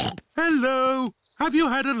 Hello. Have you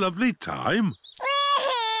had a lovely time?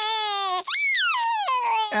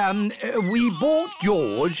 We bought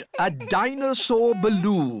George a dinosaur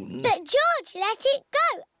balloon. But George let it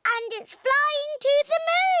go, and it's flying to the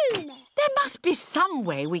moon. There must be some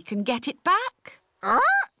way we can get it back.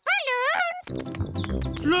 Balloon!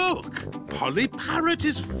 Look! Polly Parrot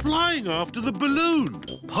is flying after the balloon.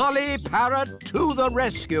 Polly Parrot to the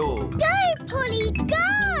rescue. Go, Polly,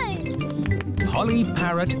 go! Polly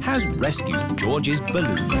Parrot has rescued George's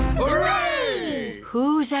balloon. Hooray!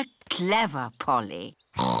 Who's a clever Polly?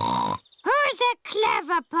 Who's a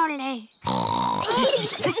clever Polly?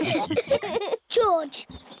 George,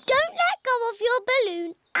 don't let go of your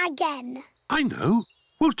balloon again. I know.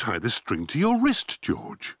 We'll tie the string to your wrist,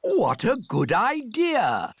 George. What a good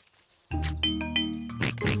idea.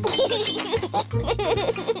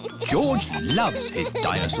 George loves his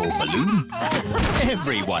dinosaur balloon.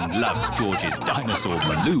 Everyone loves George's dinosaur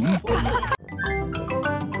balloon.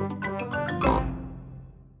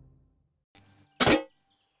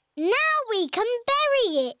 Now we can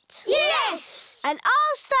bury it. Yes! And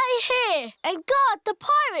I'll stay here and guard the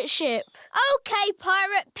pirate ship. OK,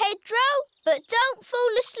 Pirate Pedro, but don't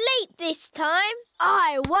fall asleep this time.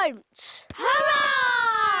 I won't.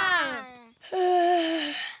 Hurrah!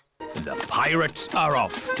 The pirates are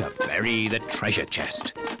off to bury the treasure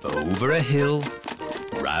chest. Over a hill,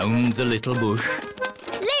 round the little bush.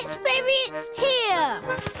 Let's bury it here.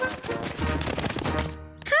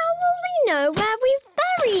 How will we know where we've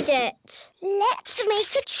buried it? Let's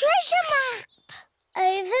make a treasure map.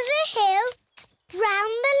 Over the hill,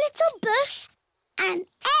 round the little bush, and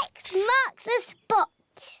X marks the spot.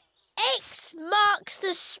 X marks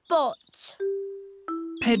the spot.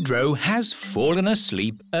 Pedro has fallen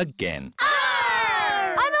asleep again.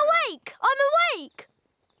 Oh! I'm awake! I'm awake!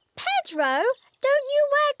 Pedro, don't you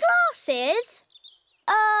wear glasses?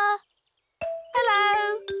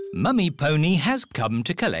 Mummy Pony has come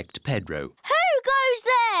to collect Pedro. Who goes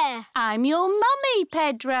there? I'm your mummy,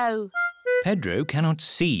 Pedro. Pedro cannot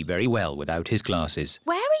see very well without his glasses.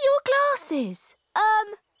 Where are your glasses?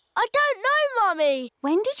 I don't know, Mummy.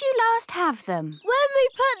 When did you last have them? When we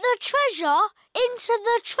put the treasure into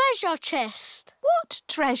the treasure chest. What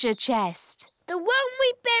treasure chest? The one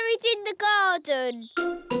we buried in the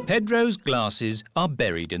garden. Pedro's glasses are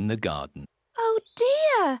buried in the garden. Oh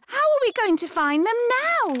dear! How are we going to find them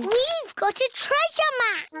now? We've got a treasure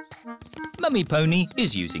map. Mummy Pony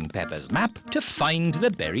is using Peppa's map to find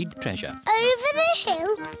the buried treasure. Over the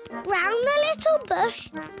hill, round the little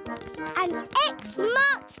bush, and X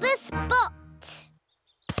marks the spot.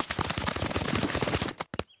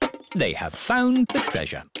 They have found the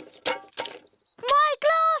treasure. My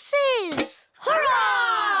glasses!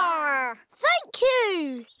 Hurrah! Thank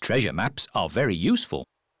you! Treasure maps are very useful,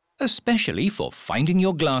 especially for finding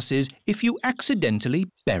your glasses if you accidentally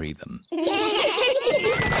bury them.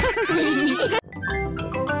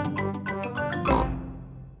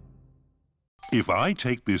 If I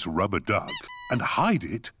take this rubber duck and hide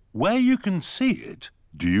it where you can see it,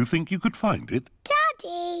 do you think you could find it?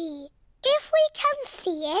 Daddy, if we can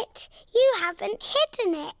see it, you haven't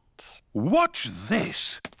hidden it. Watch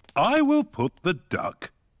this. I will put the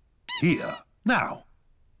duck here. Now,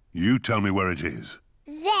 you tell me where it is.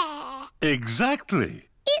 There. Exactly.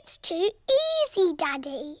 It's too easy,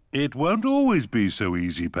 Daddy. It won't always be so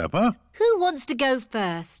easy, Peppa. Who wants to go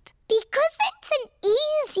first? Because it's an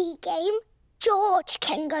easy game, George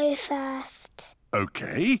can go first.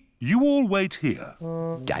 OK, you all wait here.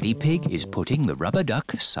 Daddy Pig is putting the rubber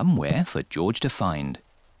duck somewhere for George to find.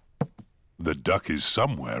 The duck is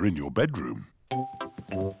somewhere in your bedroom.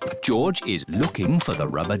 George is looking for the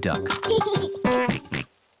rubber duck.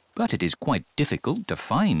 But it is quite difficult to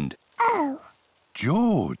find. Oh.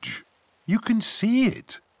 George, you can see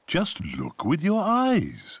it. Just look with your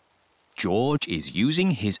eyes. George is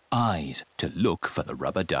using his eyes to look for the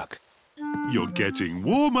rubber duck. You're getting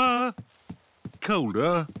warmer.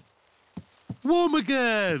 Colder. Warm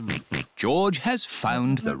again. George has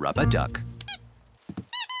found the rubber duck.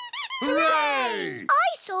 Hooray!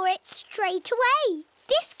 I saw it straight away.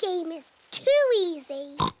 This game is too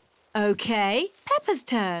easy. OK, Peppa's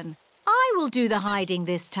turn. I will do the hiding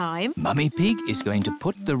this time. Mummy Pig is going to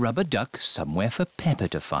put the rubber duck somewhere for Peppa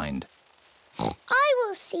to find. I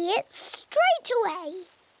will see it straight away.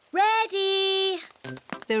 Ready?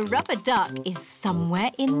 The rubber duck is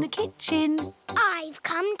somewhere in the kitchen. I've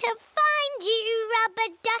come to find you,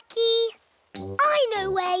 rubber ducky. I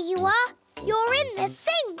know where you are. You're in the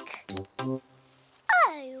sink.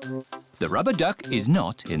 Oh. The rubber duck is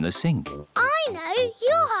not in the sink. I know.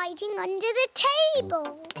 You're hiding under the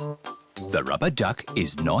table. The rubber duck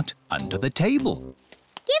is not under the table.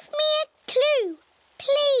 Give me a clue,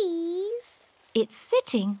 please. It's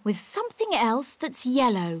sitting with something else that's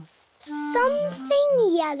yellow.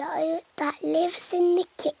 Something yellow that lives in the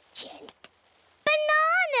kitchen.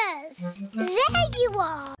 Bananas! There you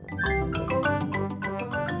are.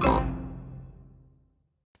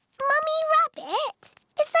 Mummy Rabbit,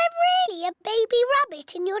 is there really a baby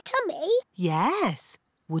rabbit in your tummy? Yes.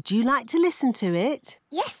 Would you like to listen to it?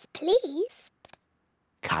 Yes, please.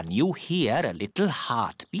 Can you hear a little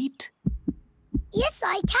heartbeat? Yes,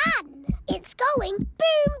 I can. It's going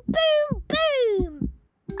boom, boom, boom.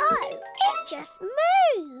 Oh, it just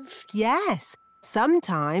moved. Yes.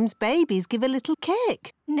 Sometimes babies give a little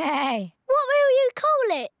kick. Nay. What will you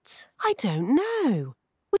call it? I don't know.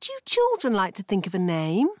 Would you children like to think of a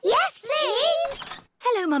name? Yes, please.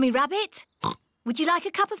 Hello, Mummy Rabbit. Would you like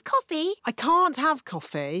a cup of coffee? I can't have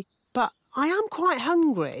coffee, but I am quite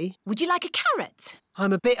hungry. Would you like a carrot?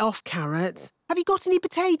 I'm a bit off carrots. Have you got any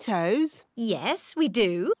potatoes? Yes, we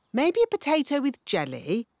do. Maybe a potato with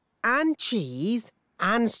jelly and cheese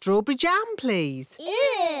and strawberry jam, please.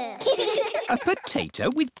 Ew. A potato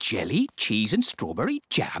with jelly, cheese and strawberry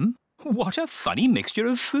jam? What a funny mixture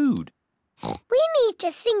of food. We need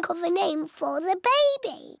to think of a name for the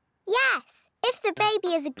baby. Yes, if the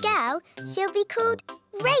baby is a girl, she'll be called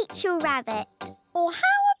Rachel Rabbit. Or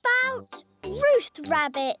how about Ruth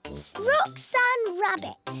Rabbit? Roxanne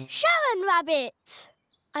Rabbit. Sharon Rabbit.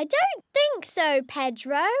 I don't think so,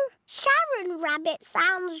 Pedro. Sharon Rabbit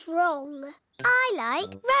sounds wrong. I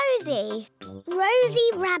like Rosie.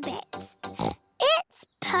 Rosie Rabbit. It's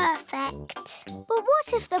perfect. But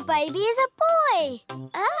what if the baby is a boy?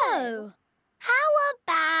 Oh. How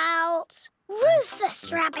about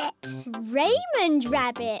Rufus Rabbit? Raymond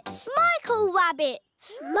Rabbit. Michael Rabbit.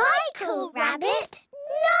 Michael Rabbit?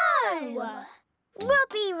 No!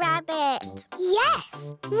 Robbie Rabbit.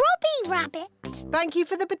 Yes, Robbie Rabbit. Thank you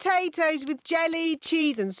for the potatoes with jelly,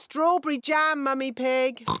 cheese and strawberry jam, Mummy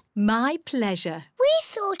Pig. My pleasure. We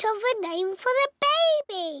thought of a name for the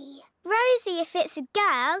baby. Rosie if it's a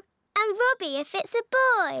girl and Robbie if it's a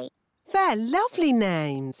boy. They're lovely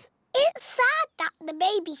names. It's sad that the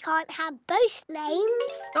baby can't have both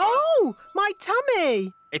names. Oh, my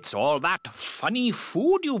tummy. It's all that funny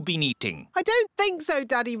food you've been eating. I don't think so,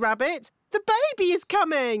 Daddy Rabbit. The baby is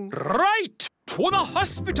coming. Right! To the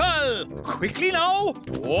hospital! Quickly now!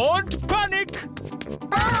 Don't panic!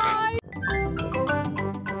 Bye!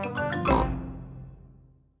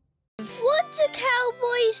 What do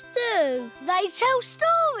cowboys do? They tell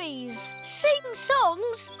stories, sing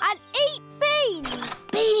songs and eat beans.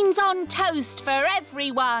 Beans on toast for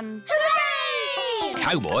everyone. Hooray!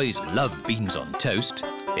 Cowboys love beans on toast.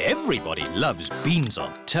 Everybody loves beans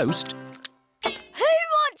on toast. Who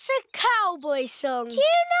wants a cowboy song? Do you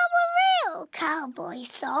know a real cowboy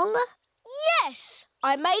song? Yes,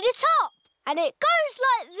 I made it up and it goes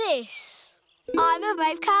like this. I'm a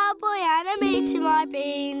brave cowboy and I'm eating my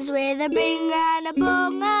beans with a bing and a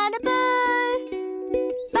bong and a boo.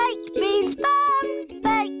 Baked beans bang,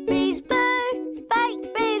 baked beans boo,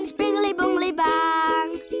 baked beans bingly bongly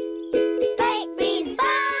bang. Baked beans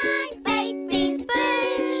bang, baked beans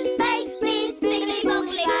boo, baked beans bingly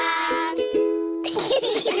bongly bang.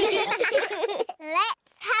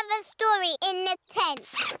 Let's have a story in the tent.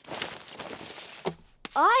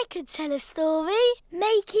 I could tell a story.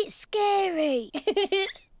 Make it scary.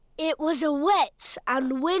 It was a wet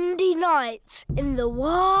and windy night in the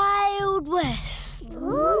Wild West.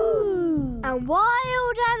 Ooh. And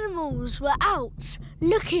wild animals were out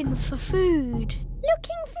looking for food.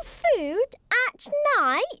 Looking for food at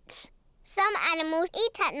night? Some animals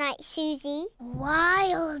eat at night, Suzy.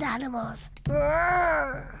 Wild animals.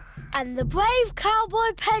 Brrr. And the brave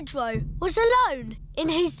cowboy Pedro was alone in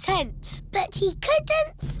his tent. But he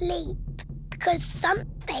couldn't sleep because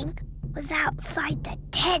something was outside the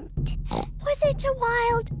tent. Was it a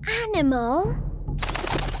wild animal?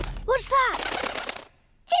 What's that?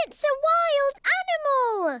 It's a wild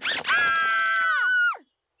animal! Ah!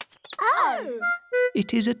 Oh!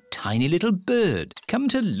 It is a tiny little bird come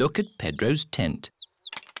to look at Pedro's tent.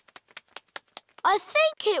 I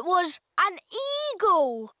think it was an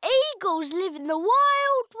eagle. Eagles live in the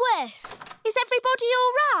Wild West. Is everybody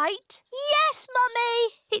all right? Yes,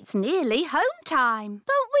 Mummy. It's nearly home time.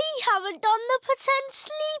 But we haven't done the pretend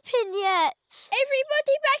sleeping yet.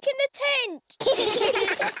 Everybody back in the tent.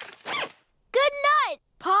 Good night,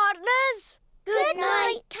 partners. Good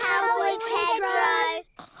night, Cowboy Pedro.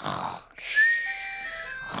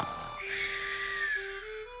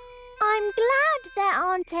 I'm glad there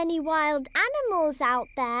aren't any wild animals out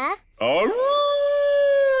there. Wild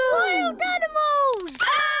animals!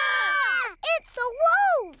 Ah! It's a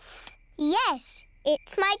wolf! Yes,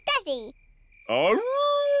 it's my daddy.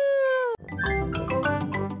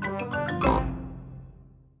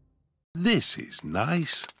 This is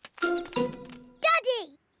nice. Daddy,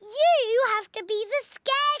 you have to be the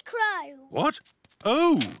scarecrow. What?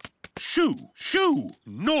 Oh! Shoo! Shoo!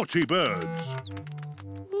 Naughty birds!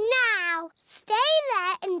 Now, stay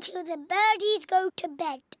there until the birdies go to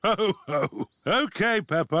bed. Ho, ho! OK,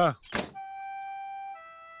 Peppa.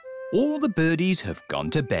 All the birdies have gone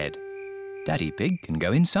to bed. Daddy Pig can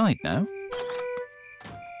go inside now.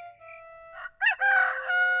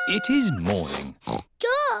 It is morning.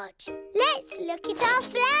 George, let's look at our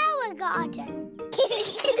flower garden.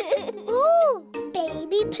 Ooh,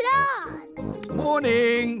 baby plants.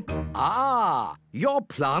 Morning. Ah, your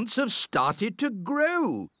plants have started to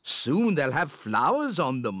grow. Soon they'll have flowers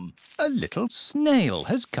on them. A little snail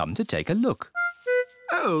has come to take a look.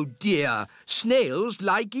 Oh, dear. Snails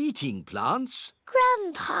like eating plants.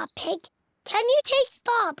 Grandpa Pig, can you take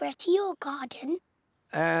Barbara to your garden?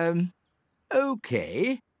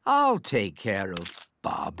 OK. I'll take care of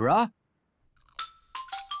Barbara.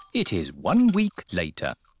 It is 1 week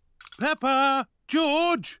later. Peppa!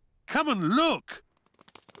 George! Come and look!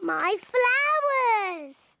 My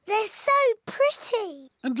flowers! They're so pretty.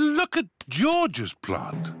 And look at George's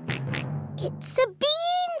plant. It's a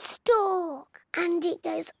beanstalk. And it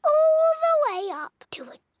goes all the way up to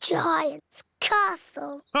a giant's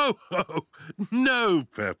castle. Ho, ho! No,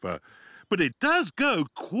 Peppa. But it does go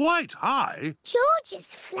quite high.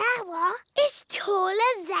 George's flower is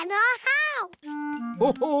taller than our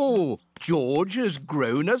house. Oh, George has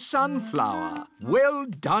grown a sunflower. Well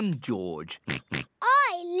done, George.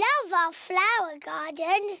 I love our flower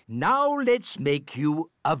garden. Now let's make you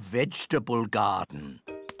a vegetable garden.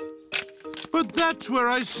 But that's where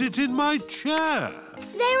I sit in my chair.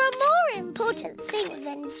 There are more important things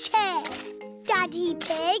than chairs, Daddy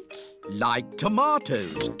Pig. Like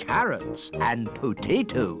tomatoes, carrots and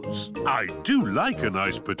potatoes. I do like a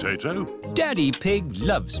nice potato. Daddy Pig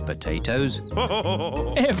loves potatoes.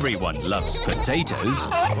 Everyone loves potatoes.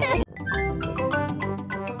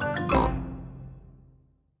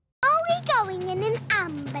 Are we going in an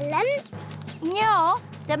ambulance? No,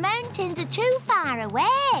 the mountains are too far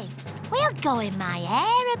away. We'll go in my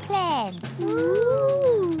aeroplane.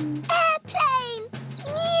 Ooh! Airplane!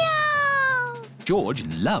 Meow! George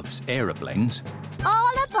loves aeroplanes.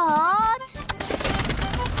 All aboard!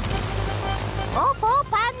 Up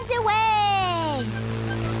and away!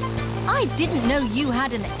 I didn't know you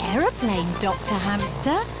had an aeroplane, Dr.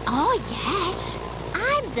 Hamster. Oh, yes.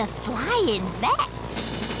 I'm the flying vet.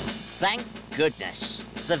 Thank goodness.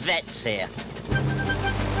 The vet's here.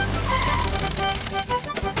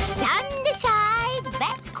 Stand aside,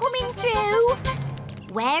 vet coming through.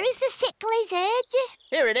 Where is the sick lizard?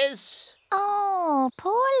 Here it is. Oh,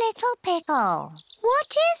 poor little pickle.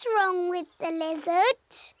 What is wrong with the lizard?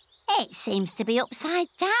 It seems to be upside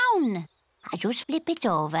down. I just flip it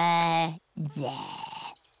over. There.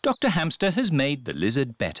 Dr. Hamster has made the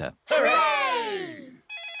lizard better. Hooray!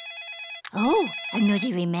 Oh,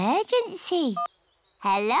 another emergency.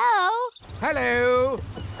 Hello? Hello.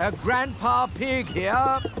 Grandpa Pig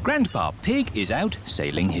here. Grandpa Pig is out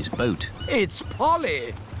sailing his boat. It's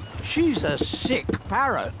Polly. She's a sick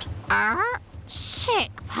parrot. Sick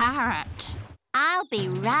parrot. I'll be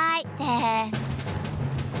right there.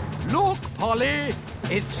 Look, Polly.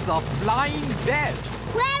 It's the flying vet.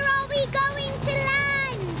 Where are we going to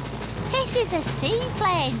land? This is a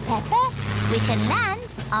seaplane, Peppa. We can land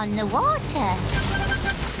on the water.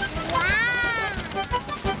 Wow!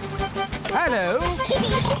 Hello.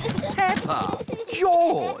 Peppa.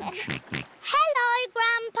 George. Hello,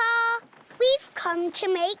 Grandpa. We've come to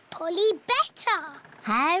make Polly better.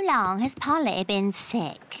 How long has Polly been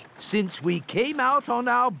sick? Since we came out on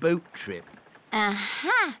our boat trip.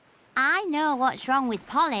 Aha! I know what's wrong with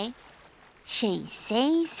Polly. She's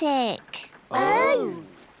seasick. Oh!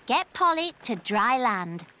 Get Polly to dry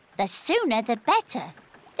land. The sooner the better.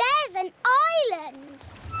 There's an island.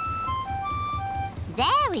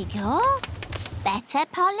 There we go. Better,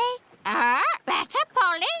 Polly? Better,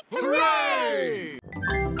 Polly? Hooray!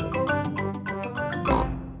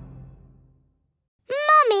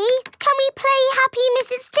 Mummy, can we play Happy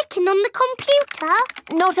Mrs. Chicken on the computer?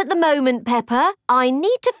 Not at the moment, Peppa. I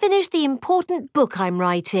need to finish the important book I'm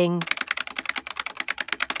writing.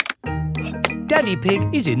 Daddy Pig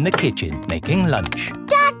is in the kitchen making lunch.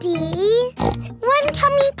 Daddy, when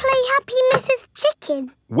can we play Happy Mrs.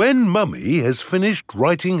 Chicken? When Mummy has finished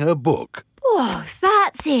writing her book. Oh,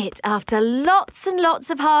 that's it. After lots and lots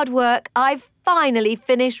of hard work, I've finally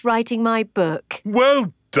finished writing my book.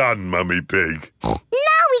 Well done, Mummy Pig.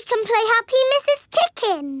 Now we can play Happy Mrs.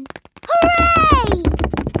 Chicken. Hooray!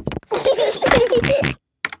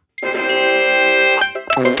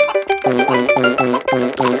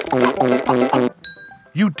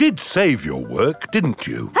 You did save your work, didn't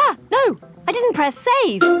you? Ah, no, I didn't press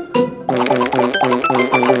save. 40, 90,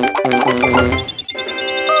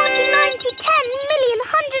 10 million,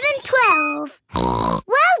 112.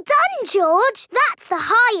 Well done, George. That's the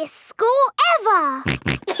highest score ever.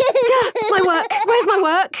 My work. Where's my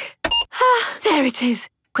work? Ah, there it is.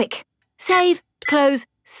 Quick. Save, close,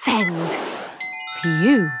 send.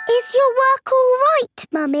 Phew. Is your work all right,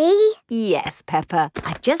 Mummy? Yes, Peppa.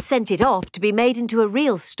 I've just sent it off to be made into a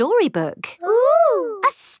real storybook. Ooh,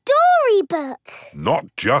 a storybook. Not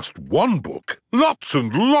just one book. Lots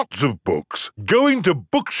and lots of books. Going to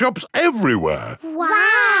bookshops everywhere.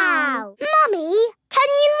 Wow. Mummy, can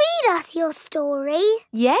you read us your story?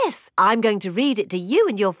 Yes, I'm going to read it to you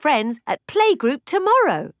and your friends at Playgroup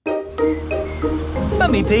tomorrow.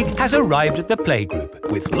 Mummy Pig has arrived at the playgroup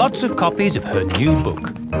with lots of copies of her new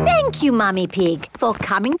book. Thank you, Mummy Pig, for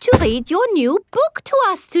coming to read your new book to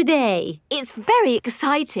us today. It's very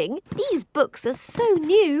exciting. These books are so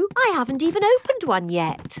new, I haven't even opened one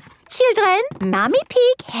yet. Children, Mummy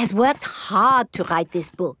Pig has worked hard to write this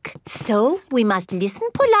book. So we must listen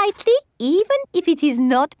politely, even if it is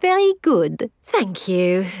not very good. Thank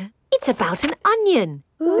you. It's about an onion.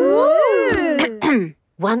 Ooh.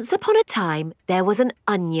 Once upon a time, there was an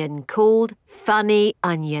onion called Funny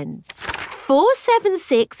Onion.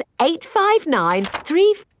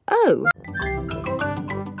 4768593.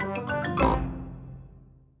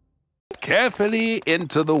 Carefully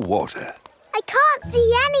into the water. I can't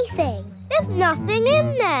see anything. There's nothing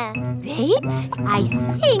in there. Wait, I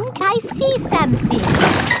think I see something.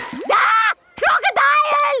 Ah!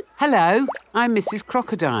 Crocodile! Hello, I'm Mrs.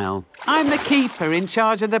 Crocodile. I'm the keeper in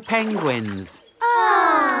charge of the penguins.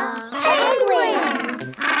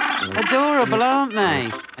 Penguins! Adorable, aren't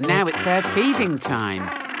they? And now it's their feeding time.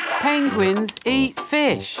 Penguins eat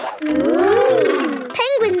fish. Ooh.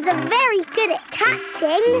 Penguins are very good at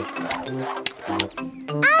catching.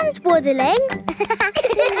 And waddling.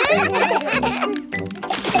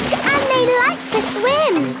 And they like to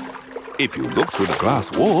swim. If you look through the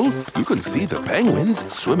glass wall, you can see the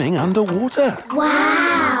penguins swimming underwater.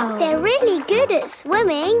 Wow! They're really good at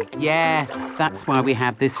swimming. Yes, that's why we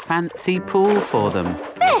have this fancy pool for them.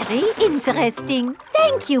 Very interesting.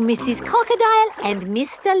 Thank you, Mrs. Crocodile and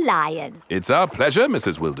Mr. Lion. It's our pleasure,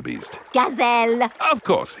 Mrs. Wildebeest. Gazelle. Of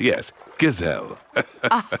course, yes. Gazelle.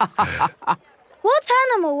 What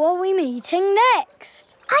animal are we meeting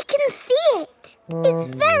next? I can see it. It's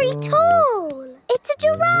very tall. It's a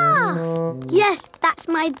giraffe. Yes, that's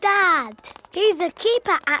my dad. He's a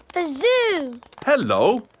keeper at the zoo.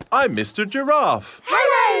 Hello, I'm Mr. Giraffe.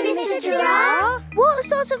 Hello, Mr. Giraffe. What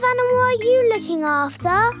sort of animal are you looking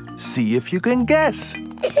after? See if you can guess.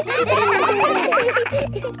 Look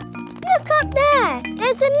up there.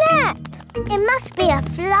 There's a net. It must be a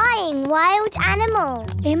flying wild animal.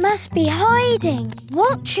 It must be hiding,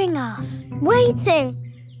 watching us, waiting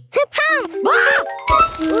to pounce.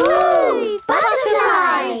 Ooh,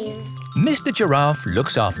 butterflies. Mr. Giraffe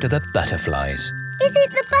looks after the butterflies. Is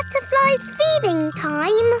it the butterflies' feeding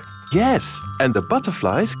time? Yes, and the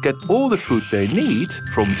butterflies get all the food they need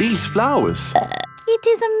from these flowers. It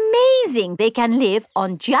is amazing they can live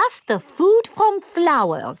on just the food from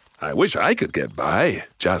flowers. I wish I could get by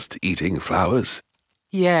just eating flowers.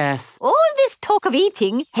 Yes. All this talk of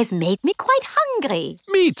eating has made me quite hungry.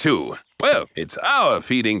 Me too. Well, it's our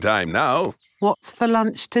feeding time now. What's for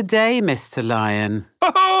lunch today, Mr. Lion?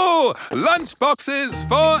 Oh, lunch boxes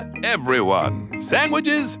for everyone.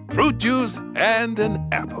 Sandwiches, fruit juice, and an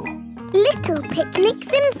apple. Little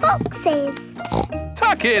picnics in boxes.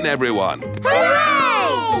 Tuck in, everyone. Hooray!